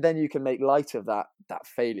and then you can make light of that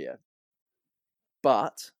failure.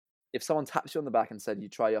 But if someone taps you on the back and said you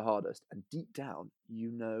try your hardest, and deep down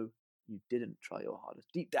you didn't try your hardest,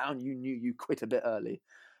 deep down you knew you quit a bit early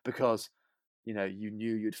because you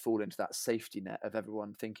knew you'd fall into that safety net of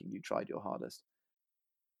everyone thinking you tried your hardest,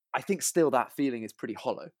 I think still that feeling is pretty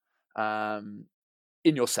hollow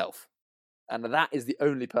in yourself. And that is the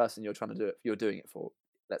only person you're doing it for,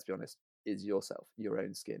 let's be honest, is yourself, your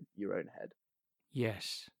own skin, your own head.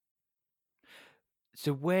 Yes.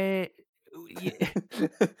 So where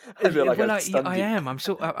I feel like I am. I'm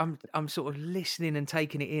sort of listening and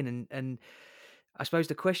taking it in, and I suppose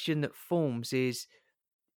the question that forms is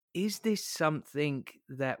this something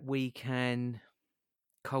that we can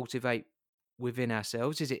cultivate within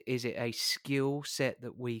ourselves? Is it a skill set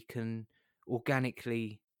that we can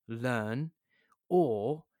organically learn,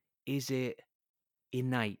 or is it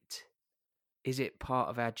innate? Is it part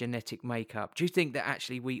of our genetic makeup? Do you think that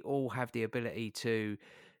actually we all have the ability to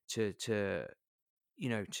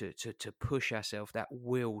push ourselves, that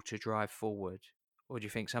will to drive forward? Or do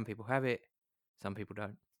you think some people have it, Some people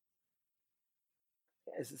don't.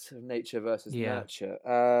 It's sort of nature versus Yeah. nurture.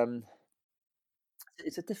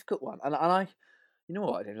 It's a difficult one, and I, you know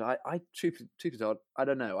what, I truth be told, I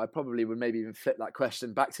don't know. I probably would maybe even flip that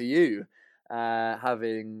question back to you,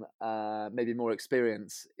 having maybe more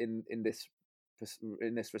experience in this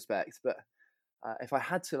respect. But if I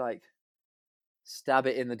had to like stab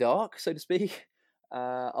it in the dark, so to speak,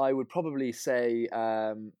 I would probably say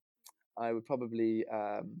I would probably.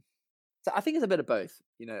 So I think it's a bit of both.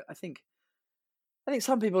 I think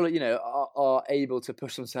some people, are able to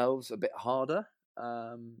push themselves a bit harder.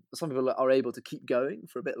 Some people are able to keep going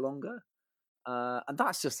for a bit longer, and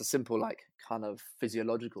that's just a simple, like, kind of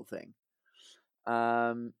physiological thing.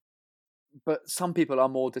 But some people are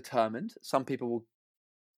more determined. Some people will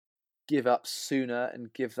give up sooner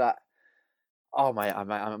and give that. Oh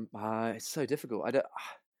my, it's so difficult.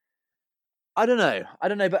 I don't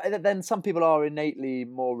know. But then some people are innately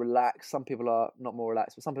more relaxed. Some people are not more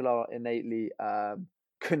relaxed, but some people are innately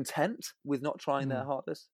content with not trying their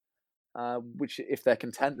hardest. Which, if they're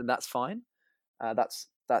content, then that's fine. That's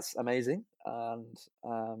amazing. And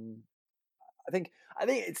I think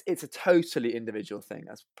it's a totally individual thing.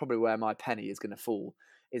 That's probably where my penny is going to fall.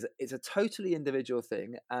 It's a totally individual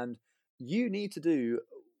thing, and you need to do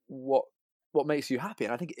what makes you happy.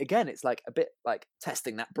 And I think, again, it's like a bit like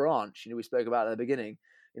testing that branch. We spoke about at the beginning.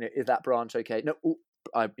 Is that branch okay? No,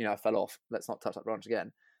 I fell off. Let's not touch that branch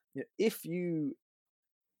again. If you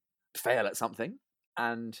fail at something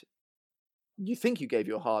and you think you gave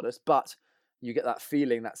your hardest, but you get that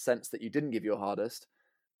feeling, that sense that you didn't give your hardest,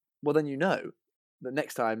 well, then that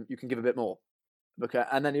next time you can give a bit more.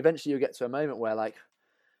 And then eventually you get to a moment where, like,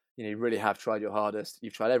 you really have tried your hardest.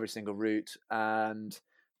 You've tried every single route, and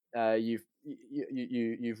you've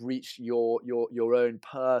reached your own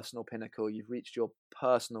personal pinnacle. You've reached your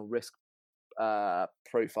personal risk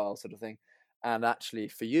profile, sort of thing. And actually,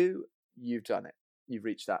 for you, you've done it. You've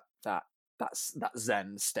reached that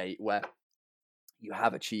Zen state where you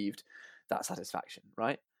have achieved that satisfaction,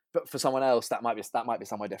 right? But for someone else, that might be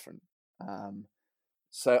somewhere different.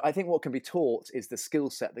 So I think what can be taught is the skill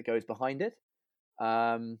set that goes behind it.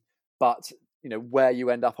 But where you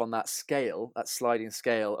end up on that scale, that sliding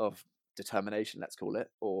scale of determination, let's call it,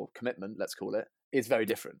 or commitment, let's call it, is very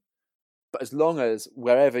different. But as long as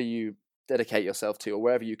wherever you dedicate yourself to, or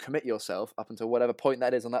wherever you commit yourself up until whatever point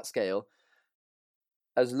that is on that scale,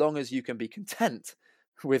 as long as you can be content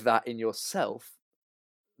with that in yourself,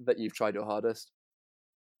 that you've tried your hardest,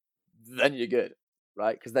 then you're good,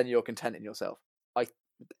 right? Because then you're content in yourself.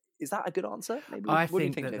 Is that a good answer? Maybe. I What do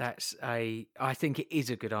you think think, James? I think it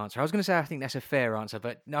is a good answer. I was going to say I think that's a fair answer,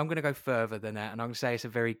 but no, I'm going to go further than that, and I'm going to say it's a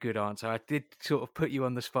very good answer. I did sort of put you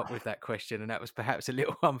on the spot with that question, and that was perhaps a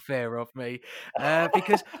little unfair of me,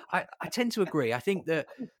 because I tend to agree. I think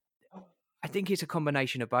it's a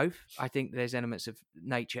combination of both. I think there's elements of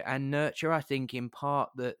nature and nurture. I think in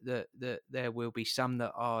part that there will be some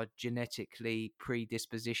that are genetically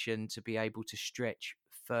predispositioned to be able to stretch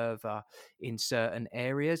further in certain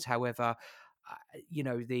areas. However,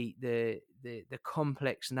 the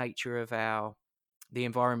complex nature of the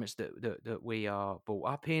environments that we are brought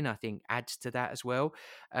up in, I think, adds to that as well.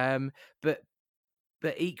 But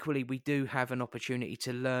equally, we do have an opportunity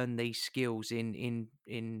to learn these skills in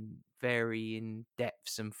varying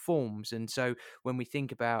depths and forms. And so when we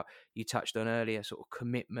think about, you touched on earlier, sort of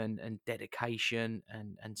commitment and dedication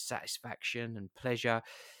and satisfaction and pleasure,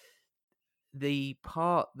 the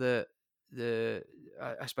part that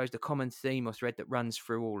I suppose the common theme or thread that runs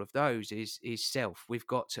through all of those is self. We've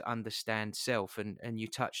got to understand self, and you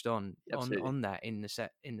touched on that in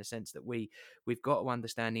the sense that we've got to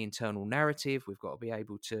understand the internal narrative. We've got to be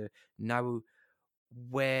able to know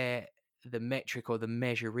where the metric or the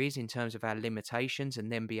measure is in terms of our limitations,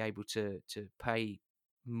 and then be able to pay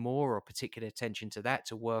more or particular attention to that,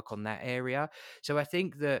 to work on that area. So I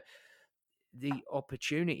think that the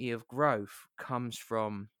opportunity of growth comes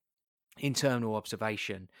from internal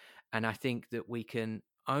observation, and I think that we can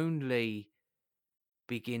only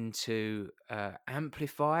begin to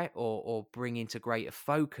amplify or bring into greater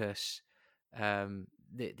focus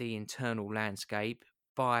the internal landscape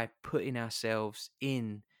by putting ourselves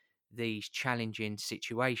in these challenging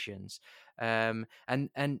situations. And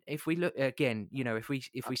if we look again, if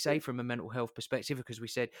we say from a mental health perspective, because we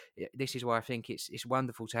said this is why I think it's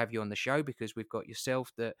wonderful to have you on the show, because we've got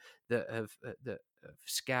yourself that have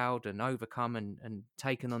scaled and overcome and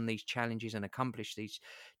taken on these challenges and accomplished these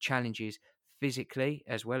challenges physically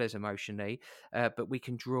as well as emotionally, but we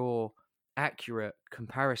can draw accurate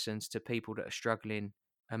comparisons to people that are struggling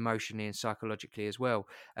emotionally and psychologically as well.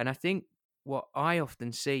 And I think what I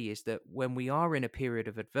often see is that when we are in a period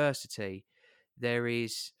of adversity, there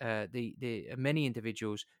is the many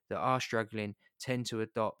individuals that are struggling tend to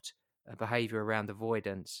adopt a behavior around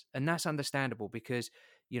avoidance, and that's understandable because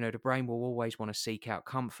the brain will always want to seek out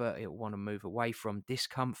comfort. It will want to move away from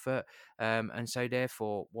discomfort, and so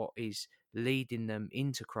therefore what is leading them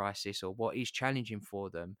into crisis, or what is challenging for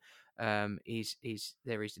them, is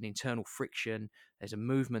there is an internal friction. There's a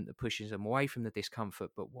movement that pushes them away from the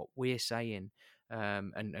discomfort. But what we're saying,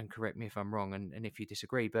 and correct me if I'm wrong, and if you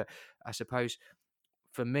disagree, but I suppose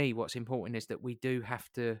for me, what's important is that we do have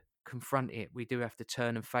to confront it. We do have to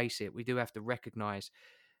turn and face it. We do have to recognize,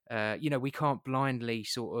 we can't blindly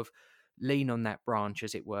sort of lean on that branch,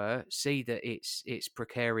 as it were, see that it's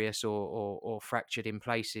precarious or fractured in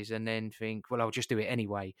places, and then think, well, I'll just do it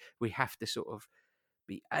anyway. We have to sort of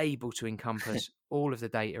be able to encompass all of the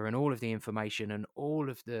data and all of the information and all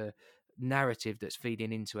of the narrative that's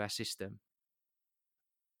feeding into our system.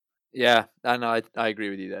 Yeah, and I agree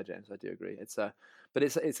with you there, James. I do agree. But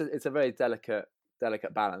it's a very delicate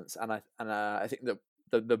balance, and I think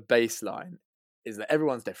that the baseline is that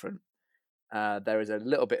everyone's different. There is a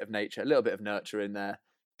little bit of nature, a little bit of nurture in there,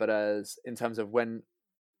 but as in terms of when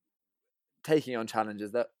taking on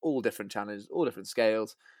challenges, they're all different challenges, all different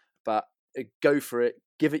scales. But go for it,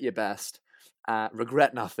 give it your best,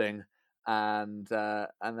 regret nothing, and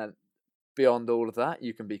then beyond all of that,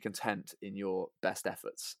 you can be content in your best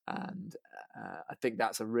efforts. And I think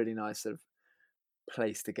that's a really nice sort of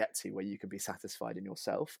place to get to, where you can be satisfied in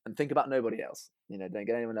yourself and think about nobody else. Don't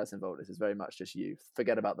get anyone else involved. This is very much just you.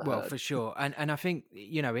 Forget about the herd. For sure. And I think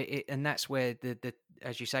and that's where the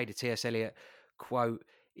as you say, the T.S. Eliot quote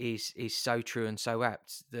is so true and so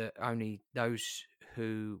apt, that only those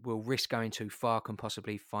who will risk going too far can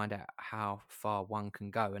possibly find out how far one can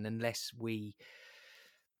go. And unless we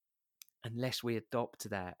adopt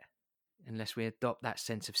that, unless we adopt that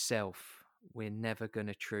sense of self, we're never going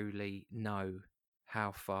to truly know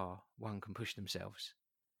how far one can push themselves.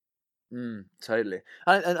 Totally.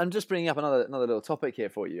 And I'm just bringing up another little topic here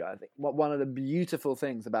for you. I think one of the beautiful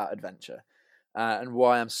things about adventure, and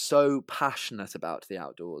why I'm so passionate about the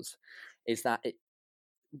outdoors, is that it,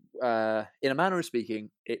 in a manner of speaking,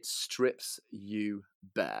 it strips you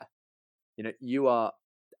bare. You are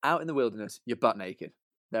out in the wilderness, you're butt naked.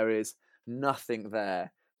 There is nothing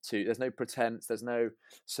there there's no pretense, there's no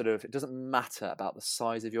sort of, it doesn't matter about the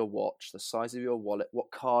size of your watch, the size of your wallet, what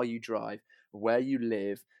car you drive, where you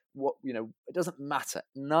live, it doesn't matter.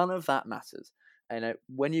 None of that matters. And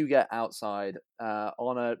when you get outside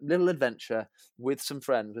on a little adventure with some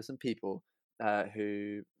friends, with some people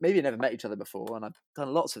who maybe never met each other before, and I've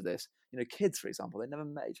done lots of this. Kids, for example, they never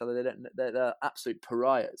met each other. They're absolute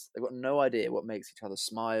pariahs. They've got no idea what makes each other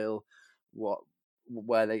smile,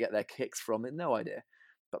 where they get their kicks from. They've no idea.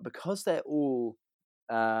 But because they're all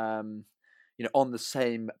on the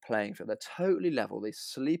same playing field, they're totally level. They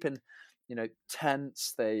sleep in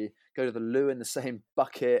tents. They go to the loo in the same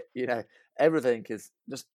bucket. Everything is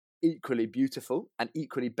just equally beautiful and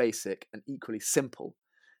equally basic and equally simple.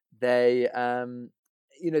 They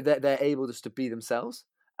they're able just to be themselves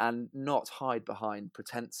and not hide behind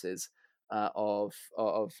pretenses of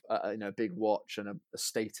a big watch and a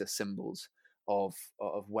status symbols of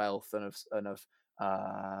wealth and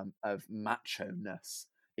of macho-ness,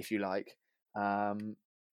 if you like.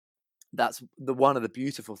 That's one of the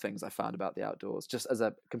beautiful things I found about the outdoors. Just as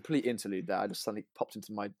a complete interlude there, I just suddenly popped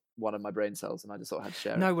into one of my brain cells, and I just thought I had to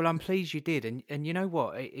share it. No, well, I'm pleased you did, and you know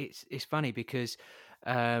what? It's funny because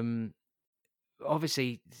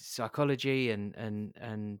obviously psychology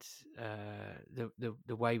and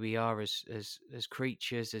the way we are as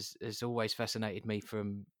creatures has always fascinated me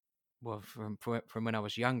from when I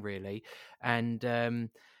was young, really, and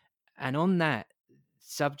on that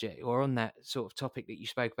subject, or on that sort of topic that you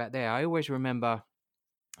spoke about there, I always remember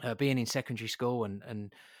being in secondary school,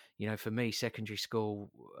 and for me, secondary school,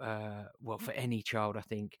 for any child, I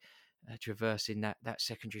think, traversing that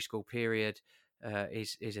secondary school period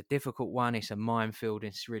is a difficult one. It's a minefield.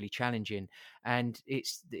 It's really challenging, and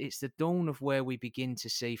it's the dawn of where we begin to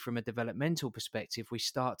see, from a developmental perspective, we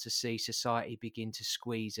start to see society begin to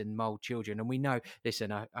squeeze and mold children. And we know,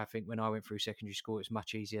 listen, I think when I went through secondary school, it was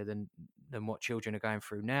much easier than what children are going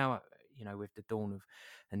through now. With the dawn of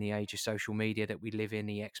and the age of social media that we live in,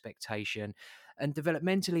 the expectation, and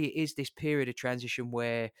developmentally, it is this period of transition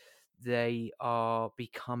where they are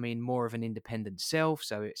becoming more of an independent self.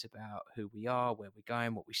 So it's about who we are, where we're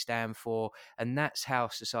going, what we stand for. And that's how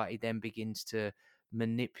society then begins to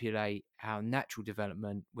manipulate our natural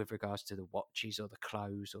development with regards to the watches or the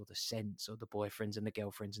clothes or the scents or the boyfriends and the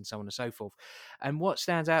girlfriends and so on and so forth. And what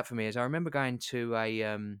stands out for me is I remember going to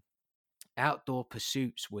outdoor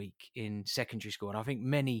pursuits week in secondary school, and I think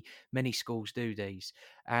many schools do these.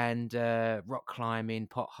 And rock climbing,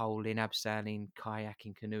 potholing, abseiling,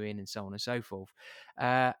 kayaking, canoeing, and so on and so forth.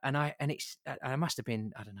 I must have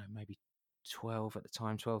been, I don't know, maybe 12 at the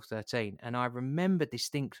time, 12, 13. And I remember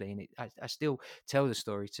distinctly, and I still tell the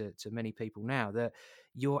story to many people now, that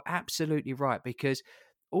you're absolutely right, because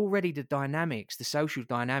already the social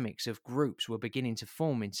dynamics of groups were beginning to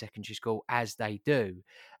form in secondary school, as they do.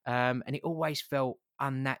 And it always felt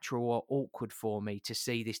unnatural or awkward for me to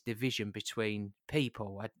see this division between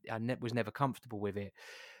people. I was never comfortable with it.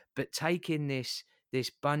 But taking this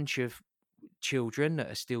bunch of children that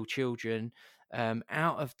are still children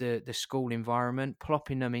out of the school environment,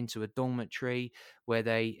 plopping them into a dormitory where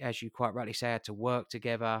they, as you quite rightly say, had to work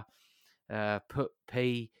together,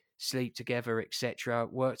 sleep together, etc.,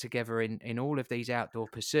 work together in all of these outdoor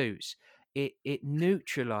pursuits, it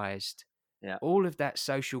neutralized all of that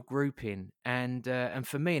social grouping. And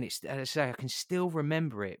for me, and it's, as I say, I can still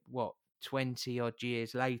remember it, 20 odd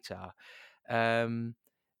years later,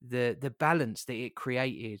 the balance that it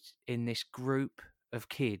created in this group of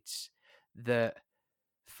kids that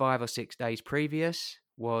 5 or 6 days previous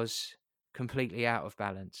was completely out of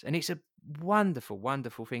balance. And it's a wonderful,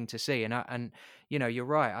 wonderful thing to see. And you're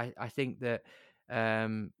right. I think that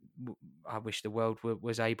I wish the world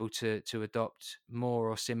was able to adopt more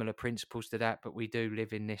or similar principles to that, but we do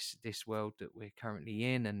live in this world that we're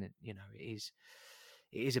currently in, and it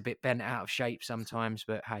is a bit bent out of shape sometimes,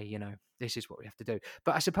 but hey, this is what we have to do.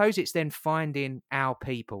 But I suppose it's then finding our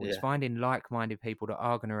people. It's finding like-minded people that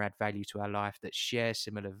are going to add value to our life, that share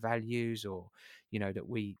similar values, or that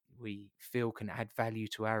we feel can add value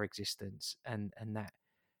to our existence, and that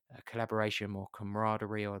collaboration or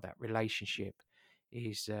camaraderie or that relationship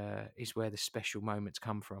is where the special moments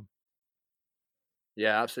come from.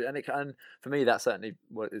 Yeah, absolutely. And for me, that's certainly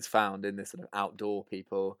what is found in this sort of outdoor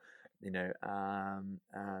people, and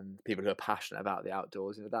people who are passionate about the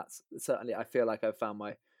outdoors. That's certainly, I feel like I've found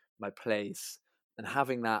my place, and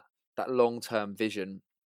having that long-term vision,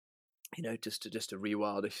 just to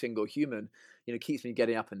rewild a single human, keeps me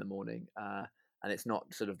getting up in the morning, and it's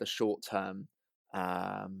not sort of the short-term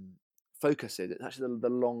focuses. It's actually the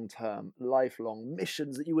long-term, lifelong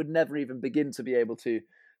missions that you would never even begin to be able to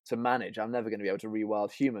manage. I'm never going to be able to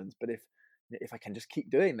rewild humans, but if I can just keep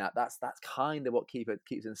doing that, that's kind of what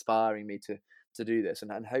keeps inspiring me to do this,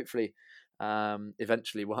 and hopefully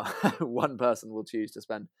eventually one person will choose to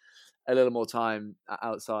spend a little more time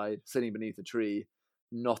outside, sitting beneath a tree,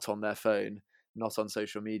 not on their phone, not on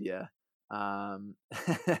social media, and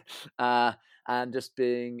just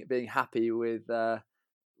being happy with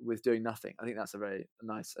doing nothing. I think that's a very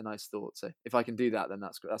nice thought. So if I can do that, then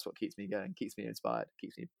that's what keeps me going, keeps me inspired,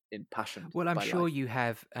 keeps me impassioned. Well, I'm sure life. You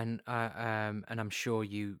have, and I'm sure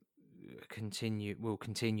you will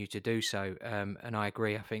continue to do so. And I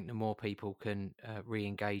agree. I think the more people can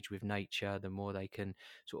re-engage with nature, the more they can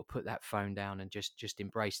sort of put that phone down and just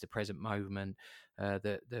embrace the present moment,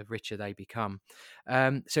 the richer they become.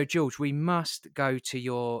 So, George, we must go to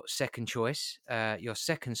your second choice, your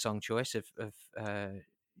second song choice of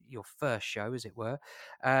your first show, as it were,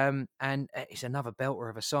 and it's another belter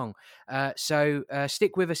of a song. So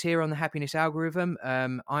stick with us here on the Happiness Algorithm.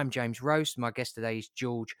 I'm James Roast. My guest today is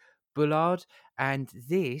George Bullard, and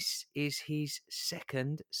this is his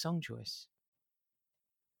second song choice.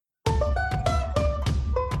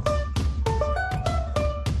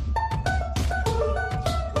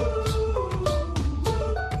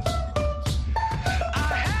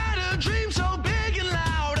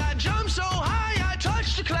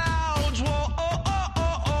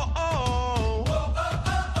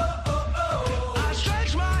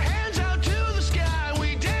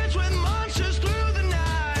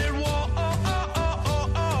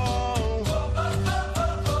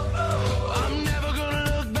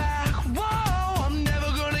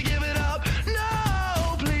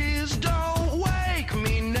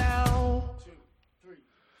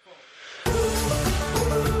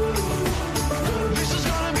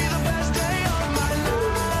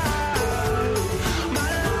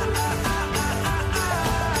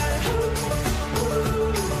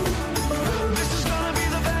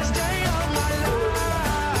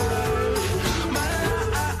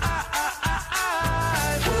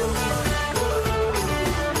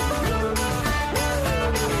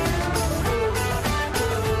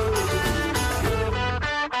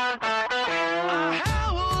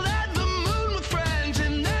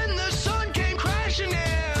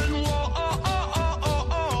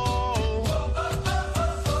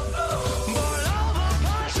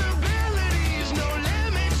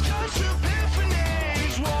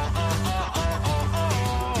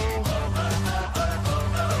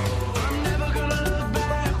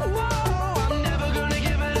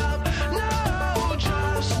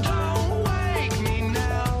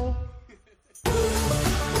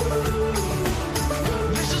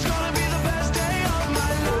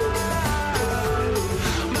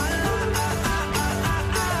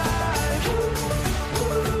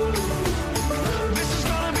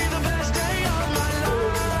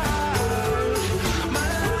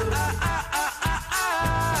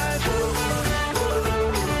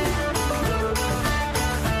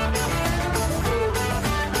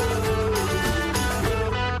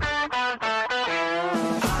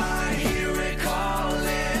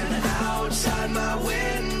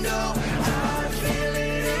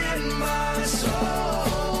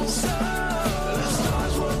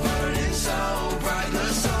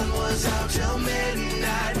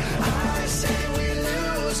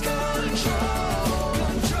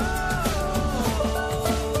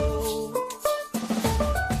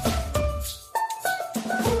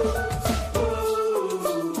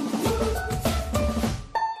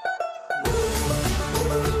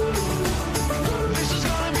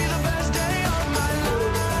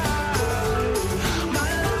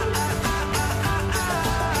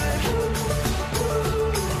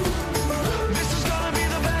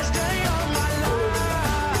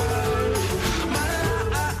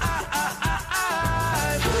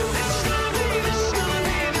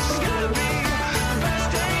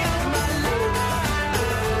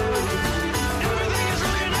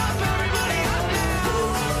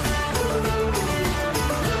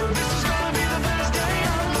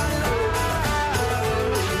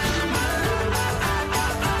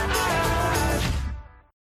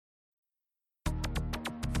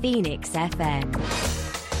 Phoenix FM.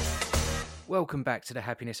 Welcome back to the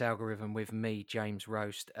Happiness Algorithm with me, James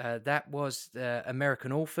Roast. That was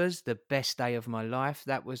American Authors, The Best Day of My Life.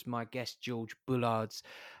 That was my guest, George Bullard's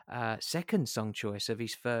second song choice of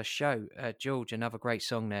his first show. George, another great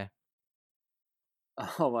song there.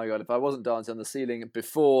 Oh my God, if I wasn't dancing on the ceiling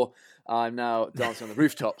before, I'm now dancing on the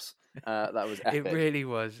rooftops. That was epic. It really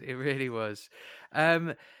was. It really was.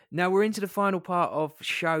 Now we're into the final part of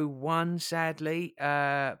show one, sadly.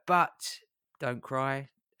 But don't cry.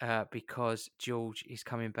 Because George is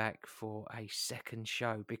coming back for a second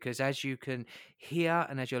show. Because as you can hear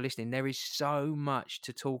and as you're listening, there is so much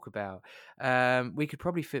to talk about. We could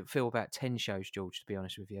probably fill about 10 shows, George, to be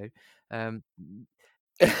honest with you.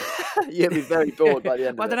 You'll be very bored by the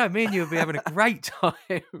end I of don't know, me and you will be having a great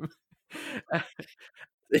time.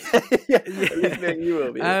 Yeah, at least me and you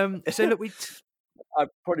will be. So look, I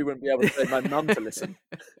probably wouldn't be able to say my mum to listen.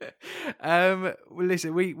 Well,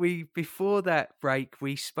 listen, we before that break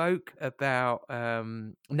we spoke about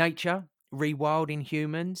nature, rewilding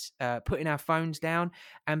humans, putting our phones down,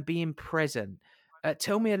 and being present.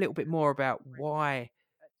 Tell me a little bit more about why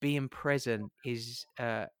being present is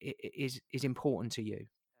important to you.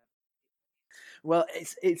 Well,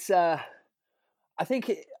 it's I think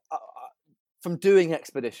from doing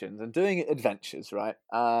expeditions and doing adventures, right?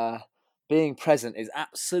 Being present is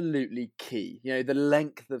absolutely key. You know, the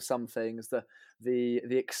length of some things, the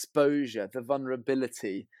exposure, the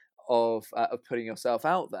vulnerability of putting yourself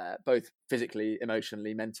out there, both physically,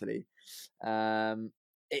 emotionally, mentally.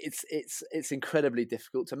 It's incredibly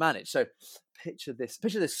difficult to manage. So picture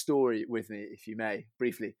this story with me, if you may,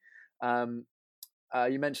 briefly.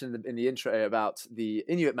 You mentioned in the intro about the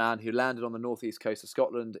Inuit man who landed on the northeast coast of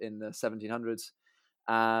Scotland in the 1700s,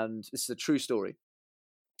 and this is a true story.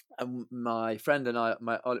 And my friend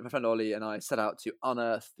Ollie and I set out to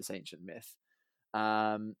unearth this ancient myth,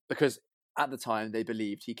 because at the time they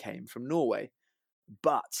believed he came from Norway.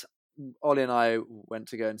 But Ollie and I went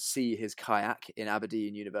to go and see his kayak in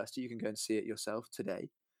Aberdeen University. You can go and see it yourself today.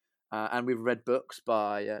 And we've read books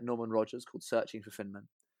by Norman Rogers called Searching for Finman.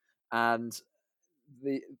 And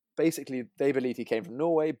basically they believed he came from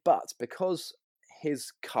Norway, but because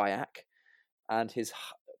his kayak and his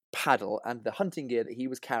paddle and the hunting gear that he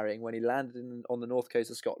was carrying when he landed on the north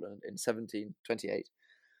coast of Scotland in 1728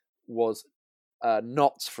 was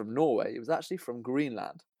not from Norway, it was actually from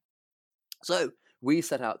Greenland. So we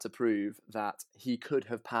set out to prove that he could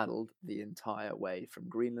have paddled the entire way from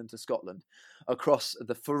Greenland to Scotland across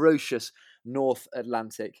the ferocious North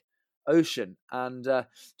Atlantic Ocean. And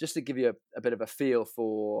just to give you a bit of a feel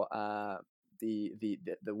for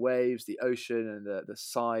the waves, the ocean, and the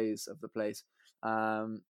size of the place,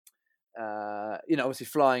 obviously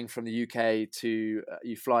flying from the UK to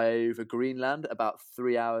you fly over Greenland about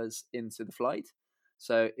 3 hours into the flight,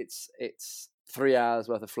 so it's 3 hours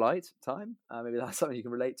worth of flight time. Maybe that's something you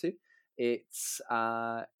can relate to. It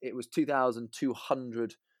was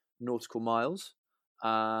 2,200 nautical miles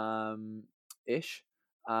ish,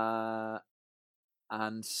 and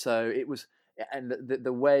so it was. And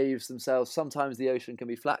the waves themselves, sometimes the ocean can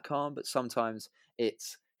be flat calm, but sometimes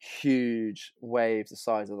it's huge waves the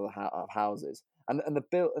size of houses. And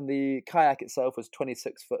the kayak itself was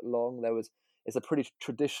 26 foot long. It's a pretty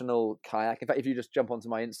traditional kayak. In fact, if you just jump onto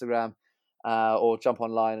my Instagram or jump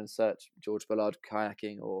online and search George Bullard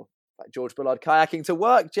kayaking, or George Bullard kayaking to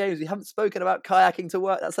work, James, we haven't spoken about kayaking to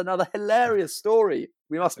work. That's another hilarious story.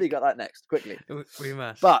 We must speak about that next, quickly. We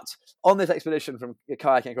must. But on this expedition from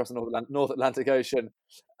kayaking across the North Atlantic Ocean,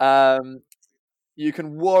 you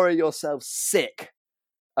can worry yourself sick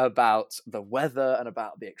about the weather and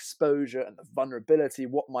about the exposure and the vulnerability,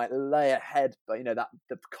 what might lay ahead. But that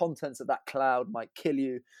the contents of that cloud might kill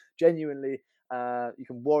you. Genuinely, you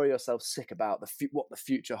can worry yourself sick about what the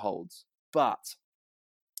future holds. But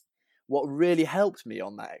what really helped me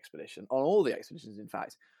on that expedition, on all the expeditions, in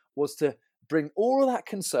fact, was to bring all of that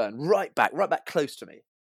concern right back close to me,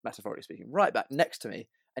 metaphorically speaking, right back next to me.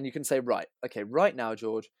 And you can say, right, okay, right now,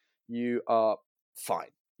 George, you are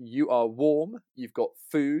fine. You are warm, you've got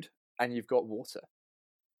food, and you've got water.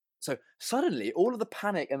 So suddenly, all of the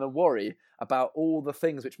panic and the worry about all the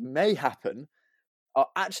things which may happen are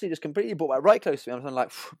actually just completely brought back right close to me. I'm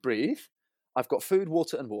like, breathe. I've got food,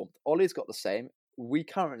 water, and warmth. Ollie's got the same. We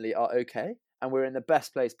currently are okay, and we're in the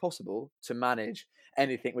best place possible to manage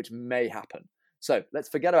anything which may happen. So let's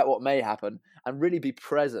forget about what may happen and really be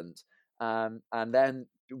present. And then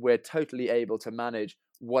we're totally able to manage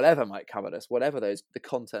whatever might come at us, whatever the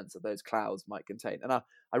contents of those clouds might contain. And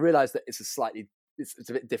I realize that it's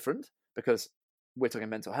a bit different because we're talking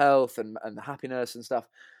mental health and happiness and stuff.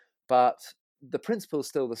 But the principle is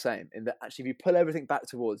still the same in that actually if you pull everything back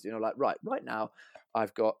towards, like right now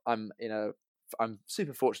I'm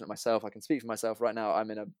super fortunate myself. I can speak for myself right now.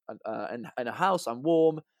 I'm in a house. I'm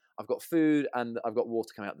warm. I've got food and I've got water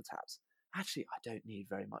coming out the taps. Actually, I don't need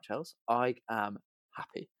very much else. I am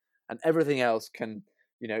happy, and everything else can,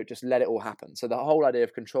 just let it all happen. So the whole idea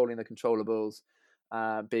of controlling the controllables,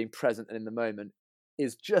 being present and in the moment,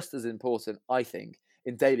 is just as important, I think,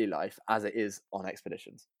 in daily life as it is on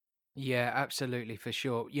expeditions. Yeah, absolutely, for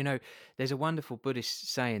sure. There's a wonderful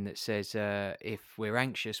Buddhist saying that says, if we're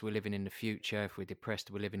anxious, we're living in the future. If we're depressed,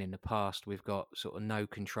 we're living in the past. We've got sort of no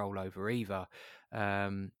control over either.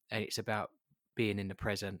 And it's about being in the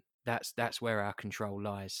present. That's where our control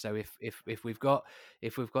lies. So if we've got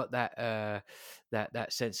that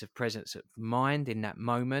that sense of presence of mind in that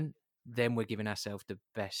moment, then we're giving ourselves the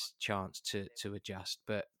best chance to adjust.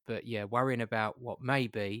 But yeah, worrying about what may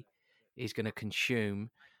be is going to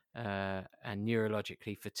consume and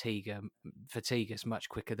neurologically fatigue us much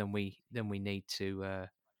quicker than we need to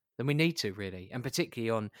really, and particularly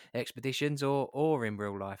on expeditions or in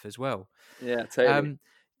real life as well. Yeah, totally.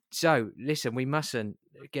 So listen, we mustn't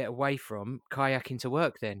get away from kayaking to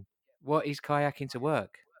work then. What is kayaking to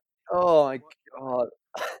work? Oh my God.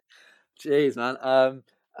 Jeez, man.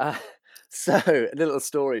 So a little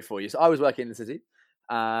story for you. So I was working in the city.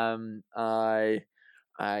 I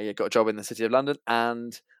got a job in the city of London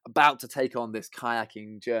and about to take on this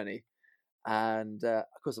kayaking journey. And of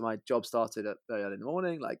course, my job started at very early in the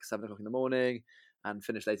morning, like 7 o'clock in the morning, and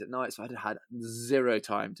finished late at night. So I had zero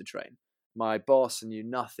time to train. My boss knew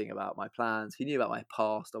nothing about my plans. He knew about my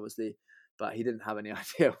past, obviously, but he didn't have any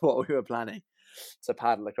idea what we were planning to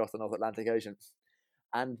paddle across the North Atlantic Ocean.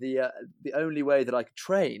 And the only way that I could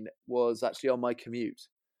train was actually on my commute.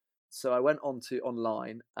 So I went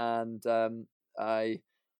online, and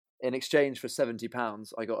in exchange for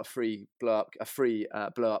 £70, I got a free blow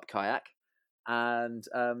up kayak, and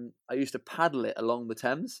I used to paddle it along the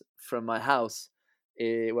Thames from my house,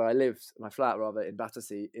 where I lived, my flat rather, in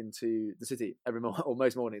Battersea, into the city every or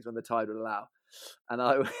most mornings when the tide would allow, and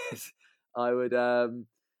I would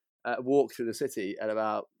walk through the city at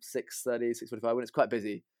about 6:30, 6:45 when it's quite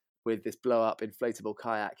busy, with this blow up inflatable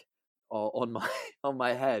kayak on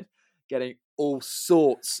my head, getting all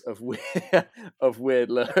sorts of weird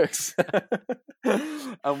looks.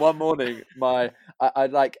 And one morning, I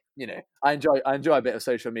enjoy a bit of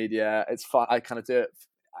social media. It's fun. I kind of do it.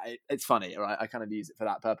 It's funny, right? I kind of use it for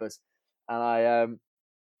that purpose. And I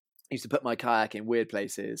used to put my kayak in weird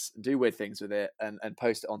places, do weird things with it, and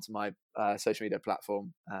post it onto my social media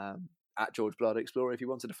platform, at George Bullard Explorer, if you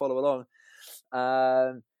wanted to follow along.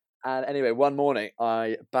 And anyway, one morning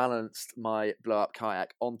I balanced my blow-up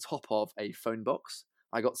kayak on top of a phone box.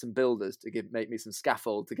 I got some builders to make me some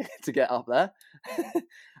scaffold to get up there,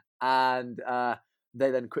 and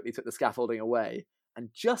they then quickly took the scaffolding away. And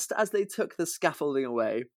just as they took the scaffolding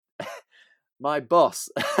away, my boss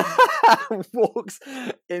walks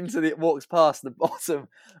past the bottom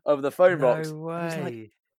of the phone box. No way. He's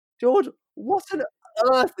like, George, what on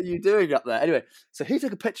earth are you doing up there? Anyway, so he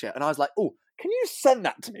took a picture, and I was like, oh, can you send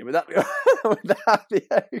that to me? Would that be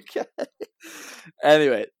okay?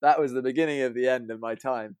 Anyway, that was the beginning of the end of my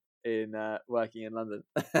time in working in London.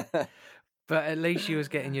 But at least you was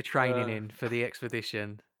getting your training in for the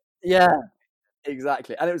expedition. Yeah,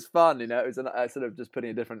 exactly, and it was fun. It was sort of just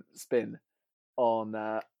putting a different spin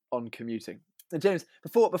on commuting. And James,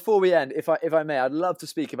 before we end, if I may, I'd love to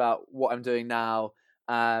speak about what I'm doing now.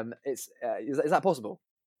 Is that possible?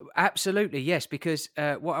 Absolutely, yes. Because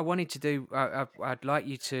what I wanted to do, I'd like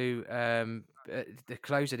you to the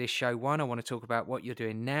close of this show. One, I want to talk about what you're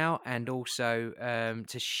doing now, and also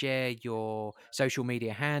to share your social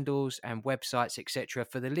media handles and websites, etc.,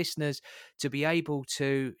 for the listeners to be able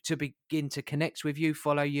to begin to connect with you,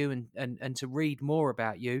 follow you, and to read more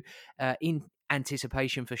about you in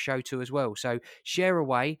anticipation for show 2 as well. So share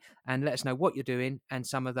away and let us know what you're doing and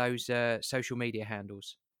some of those social media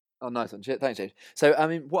handles. Oh, nice one. Thanks, James. So, I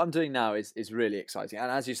mean, what I'm doing now is really exciting.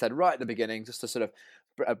 And as you said right at the beginning, just to sort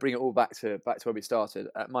of bring it all back to where we started,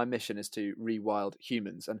 my mission is to rewild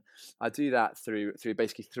humans. And I do that through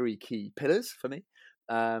basically 3 key pillars for me.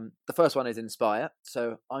 The first one is inspire.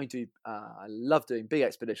 So I love doing big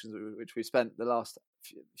expeditions, which we spent the last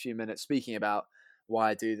few minutes speaking about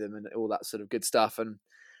why I do them and all that sort of good stuff. And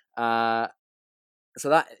so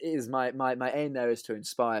that is my aim there, is to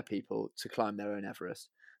inspire people to climb their own Everest.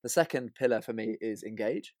 The second pillar for me is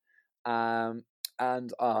engage, and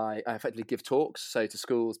I effectively give talks, so to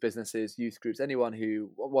schools, businesses, youth groups, anyone who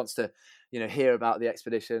wants to, hear about the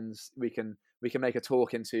expeditions. We can make a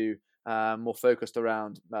talk into more focused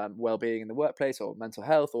around well-being in the workplace or mental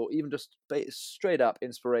health, or even just straight up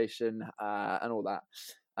inspiration and all that.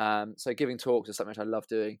 So giving talks is something which I love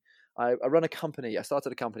doing. I run a company. I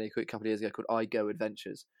started a company a couple of years ago called I Go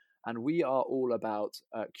Adventures, and we are all about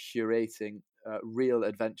curating real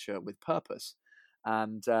adventure with purpose.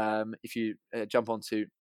 And if you jump onto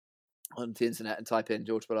the internet and type in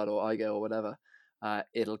George Bullard or I Go or whatever,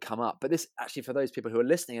 it'll come up. But this actually, for those people who are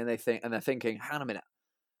listening and they're thinking, hang on a minute.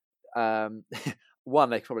 One,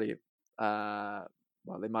 they probably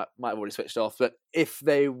they might have already switched off, but if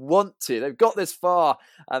they want to, they've got this far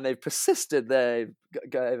and they've persisted. They've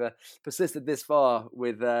persisted this far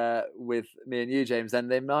with me and you, James. Then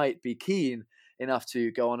they might be keen enough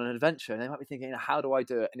to go on an adventure, and they might be thinking, how do I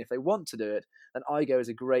do it? And if they want to do it, then iGo is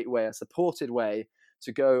a great way, a supported way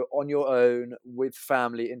to go on your own with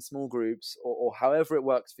family in small groups, or however it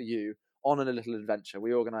works for you, on a little adventure.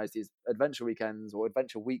 We organise these adventure weekends or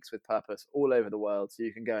adventure weeks with purpose all over the world. So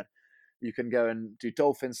you can go and do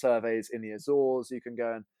dolphin surveys in the Azores. You can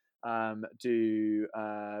go and do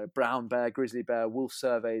brown bear, grizzly bear, wolf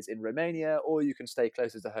surveys in Romania, or you can stay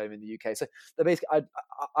closer to home in the UK. So basically,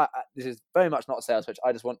 this is very much not a sales pitch.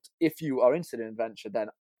 I just want, if you are interested in adventure, then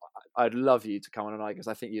I'd love you to come on an iGo, because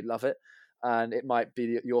I think you'd love it, and it might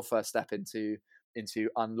be your first step into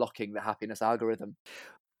unlocking the happiness algorithm.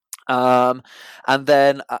 And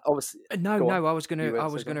then obviously, I was going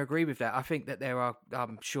to agree with that. I think that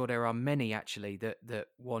I'm sure there are many actually that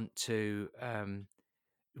want to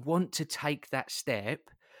take that step,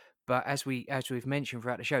 but as we've mentioned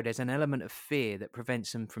throughout the show, there's an element of fear that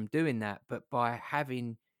prevents them from doing that. But by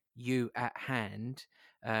having you at hand,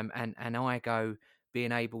 and iGo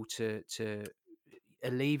being able to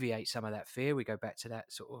alleviate some of that fear, we go back to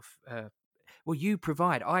that sort of. You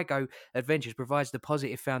provide, iGo Adventures provides the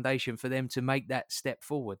positive foundation for them to make that step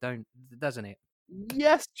forward, doesn't it?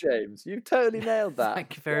 Yes, James, you totally nailed that.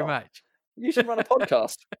 Thank you very much. You should run a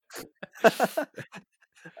podcast. It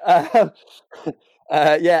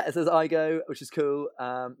says iGo, which is cool.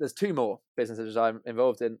 There's two more businesses I'm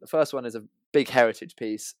involved in. The first one is a big heritage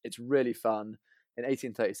piece. It's really fun. In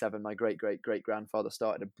 1837, my great-great-great-grandfather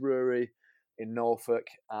started a brewery in Norfolk,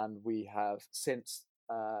 and we have since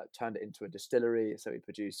turned it into a distillery. So we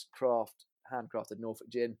produce handcrafted Norfolk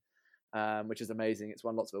gin, which is amazing. It's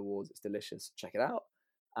won lots of awards. It's delicious. Check it out.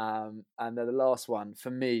 And then the last one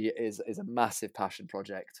for me is a massive passion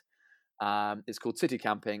project. It's called City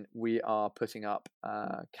Camping. We are putting up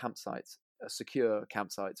campsites, secure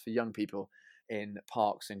campsites for young people in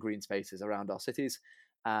parks and green spaces around our cities,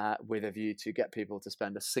 with a view to get people to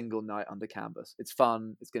spend a single night under canvas. It's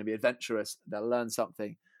fun. It's going to be adventurous. They'll learn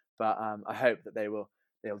something, but I hope that they'll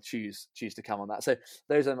choose to come on that. So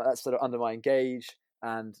that's sort of under my engage,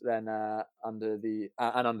 and then under the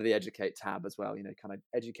educate tab as well. Kind of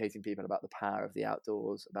educating people about the power of the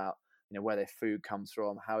outdoors, about where their food comes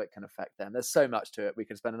from, how it can affect them. There's so much to it. We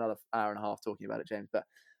can spend another hour and a half talking about it, James. But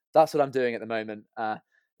that's what I'm doing at the moment.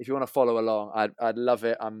 If you want to follow along, I'd love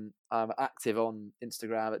it. I'm active on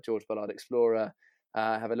Instagram at George Bullard Explorer.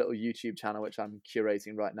 I have a little YouTube channel which I'm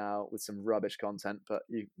curating right now with some rubbish content, but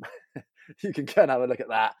you you can go and have a look at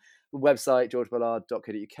that. The website,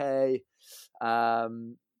 georgebullard.co.uk.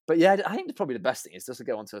 But yeah, I think probably the best thing is just to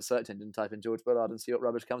go onto a search engine and type in George Bullard and see what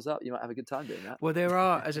rubbish comes up. You might have a good time doing that. Well, there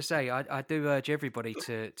are, as I say, I do urge everybody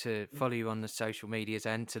to follow you on the social medias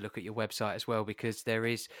and to look at your website as well, because there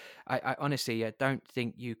is, I honestly, I don't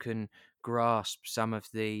think you can grasp some of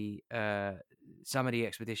the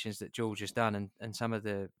expeditions that George has done, and some of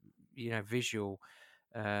the visual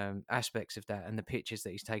aspects of that, and the pictures that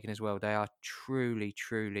he's taken as well. They are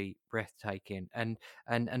truly breathtaking. And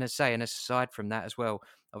as I say, and aside from that as well,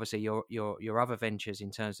 obviously your other ventures in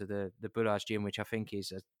terms of the Bullard's Gym, which I think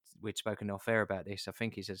is we'd spoken off air about this, I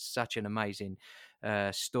think is such an amazing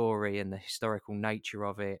story, and the historical nature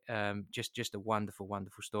of it, just a wonderful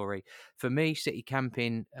story. For me, City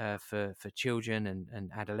Camping for children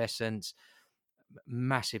and adolescents,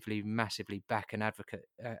 massively back and advocate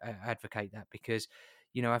that, because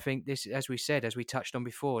I think this, as we touched on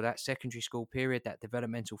before, that secondary school period, that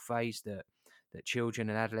developmental phase that children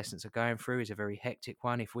and adolescents are going through is a very hectic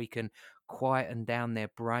one. If we can quieten down their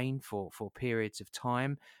brain for periods of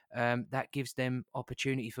time, that gives them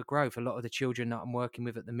opportunity for growth. A lot of the children that I'm working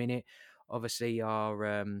with at the minute obviously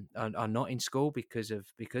are not in school because of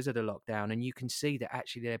the lockdown, and you can see that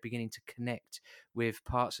actually they're beginning to connect with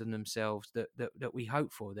parts of themselves that we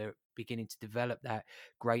hope for. They're beginning to develop that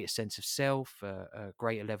greater sense of self, a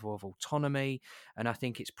greater level of autonomy, and I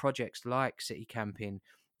think it's projects like City Camping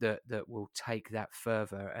that will take that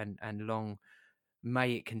further and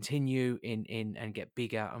may it continue in and get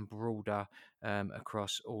bigger and broader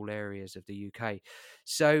across all areas of the UK.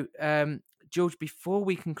 So, George, before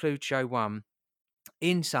we conclude show one,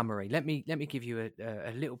 in summary, let me give you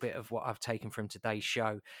a little bit of what I've taken from today's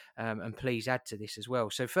show, and please add to this as well.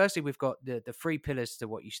 So, firstly, we've got the three pillars to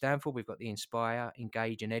what you stand for. We've got the inspire,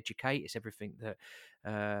 engage, and educate. It's everything that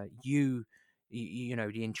you know,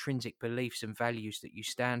 the intrinsic beliefs and values that you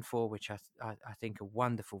stand for, which I think are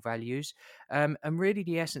wonderful values. And really,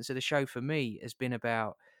 the essence of the show for me has been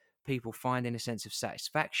about people finding a sense of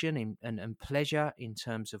satisfaction and pleasure in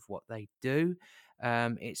terms of what they do.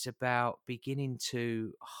 It's about beginning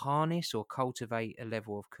to harness or cultivate a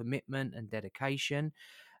level of commitment and dedication.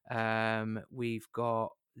 We've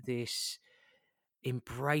got this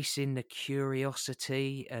embracing the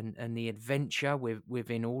curiosity and the adventure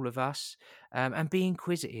within all of us, and be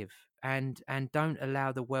inquisitive, and don't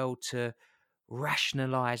allow the world to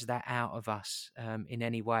rationalize that out of us in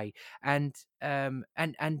any way. And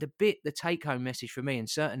the take home message for me, and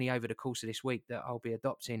certainly over the course of this week that I'll be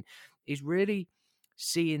adopting, is really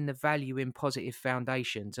seeing the value in positive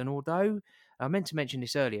foundations. And although I meant to mention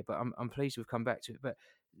this earlier, but I'm pleased we've come back to it, but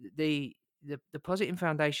the positive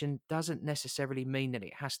foundation doesn't necessarily mean that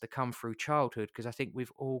it has to come through childhood, because I think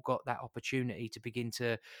we've all got that opportunity to begin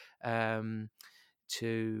to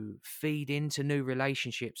feed into new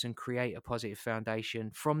relationships and create a positive foundation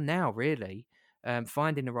from now, really,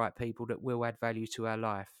 finding the right people that will add value to our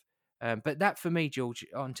life. But that, for me, George,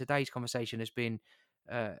 on today's conversation has been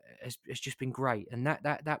has just been great, and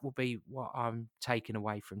that will be what I'm taking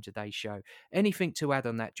away from today's show. Anything to add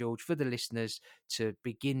on that, George, for the listeners to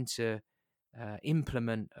begin to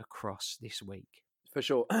implement across this week? For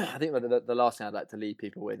sure. I think the last thing I'd like to leave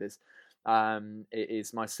people with is it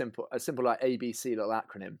is a simple like ABC little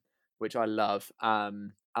acronym, which I love,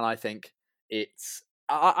 and I think it's.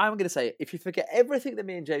 I'm going to say, if you forget everything that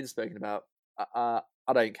me and James have spoken about, I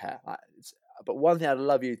don't care. But one thing I'd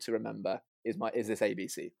love you to remember is this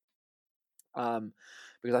ABC,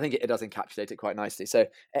 because I think it does encapsulate it quite nicely. So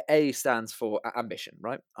A stands for ambition,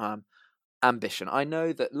 right? Ambition. I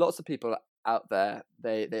know that lots of people out there,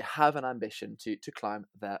 they have an ambition to climb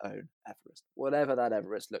their own Everest, whatever that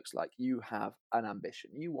Everest looks like. You have an ambition.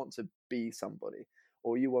 You want to be somebody,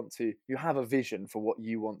 or you have a vision for what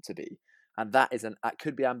you want to be, and that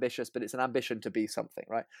could be ambitious, but it's an ambition to be something,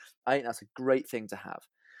 right? I think that's a great thing to have.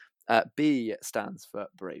 B stands for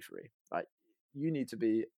bravery, right? You need to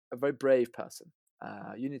be a very brave person.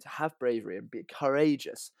 You need to have bravery and be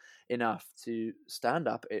courageous enough to stand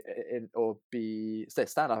up in front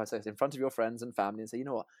of your friends and family and say, you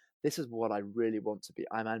know what, this is what I really want to be.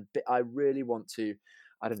 I really want to,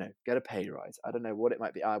 I don't know, get a pay rise. I don't know what it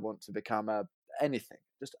might be. I want to become anything.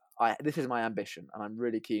 This is my ambition, and I'm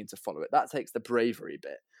really keen to follow it. That takes the bravery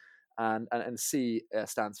bit. And C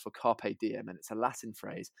stands for carpe diem, and it's a Latin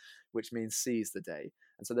phrase which means seize the day.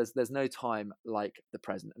 And so there's no time like the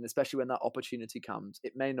present, and especially when that opportunity comes,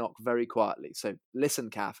 it may knock very quietly. So listen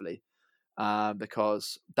carefully,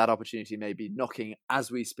 because that opportunity may be knocking as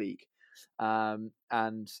we speak. And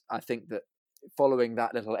I think that following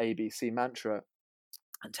that little ABC mantra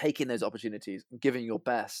and taking those opportunities and giving your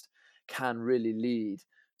best can really lead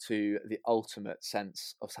to the ultimate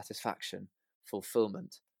sense of satisfaction,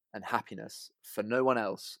 fulfillment, and happiness for no one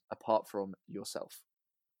else apart from yourself.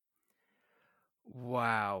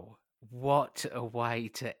 Wow, what a way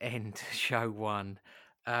to end show one.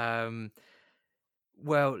 Well,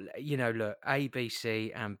 you know, look,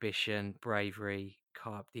 ABC, ambition, bravery,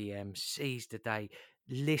 carpe diem, seize the day.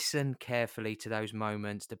 Listen carefully to those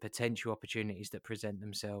moments, the potential opportunities that present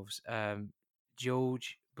themselves.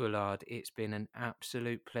 George Bullard, it's been an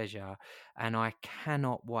absolute pleasure, and I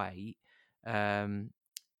cannot wait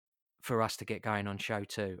for us to get going on show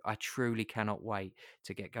two. I truly cannot wait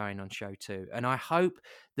to get going on show two. And I hope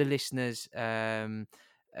the listeners,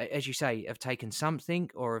 as you say, have taken something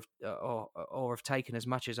or have taken as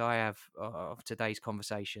much as I have of today's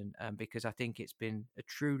conversation, because I think it's been a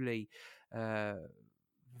truly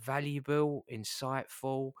valuable,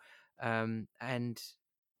 insightful, and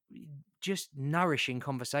just nourishing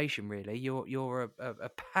conversation. Really, you're a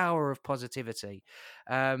power of positivity,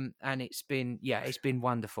 and it's been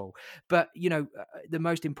wonderful. But you know, the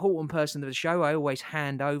most important person of the show, I always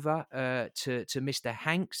hand over to Mr.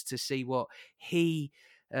 Hanks to see what he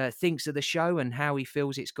thinks of the show and how he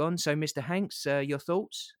feels it's gone. So, Mr. Hanks, your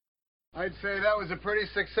thoughts? I'd say that was a pretty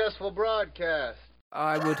successful broadcast.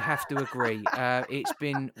 I would have to agree. It's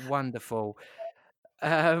been wonderful.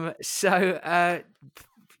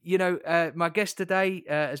 You know, my guest today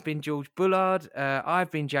has been George Bullard. I've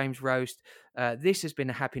been James Roast. This has been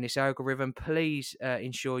a Happiness Algorithm. Please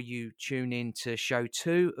ensure you tune in to show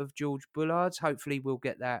 2 of George Bullard's. Hopefully we'll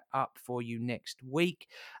get that up for you next week.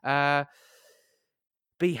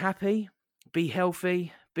 Be happy, be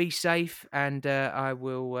healthy, be safe, and I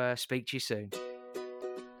will speak to you soon.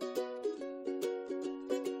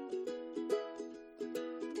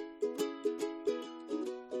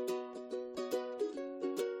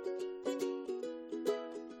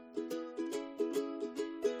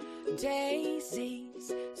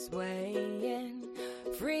 Daisies swaying,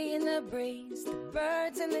 free in the breeze. The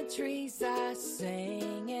birds in the trees are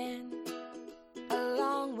singing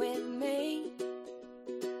along with me.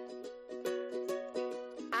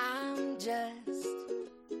 I'm just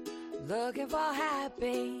looking for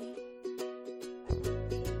happy.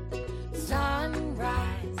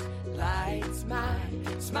 Sunrise lights my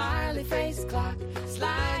smiley face clock,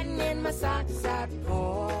 sliding in my socks. I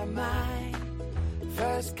pour my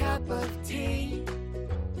first cup of tea.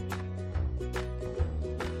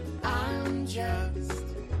 I'm just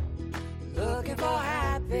looking for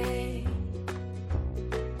happy.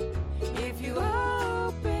 If you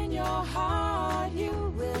open your heart, you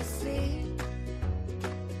will see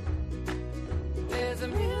there's a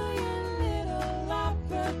million little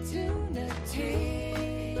opportunities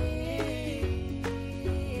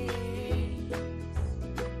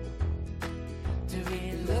to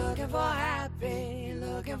be looking for happy,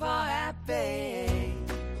 looking for happy.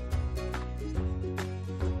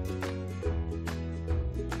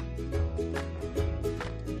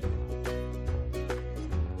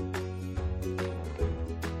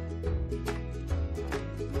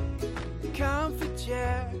 Comfy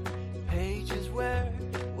chair, pages where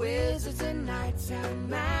wizards and knights have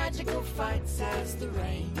magical fights as the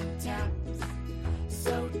rain taps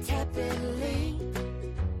so tepidly.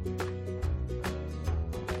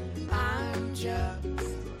 I'm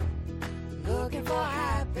just looking for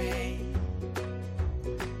happy.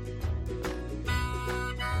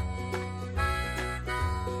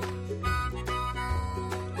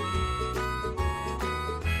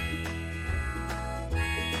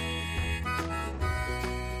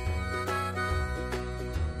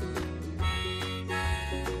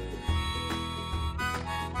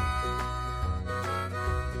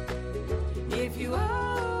 If you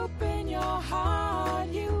open your heart,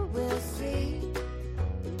 you will see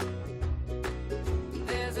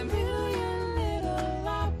there's a million little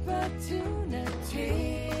opportunities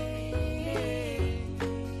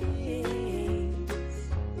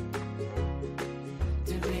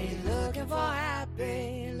to be looking for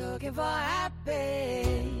happy, looking for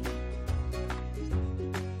happy.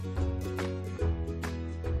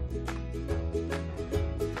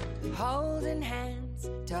 Holding hands,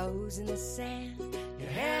 toes in the sand, your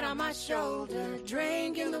head on my shoulder,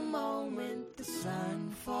 drinking the moment the sun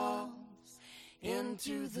falls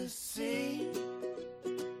into the sea.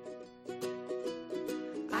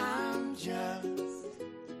 I'm just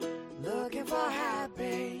looking for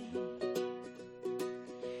happy.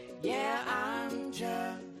 Yeah, I'm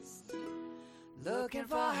just looking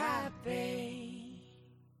for happy.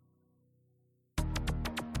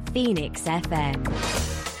 Phoenix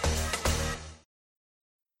FM.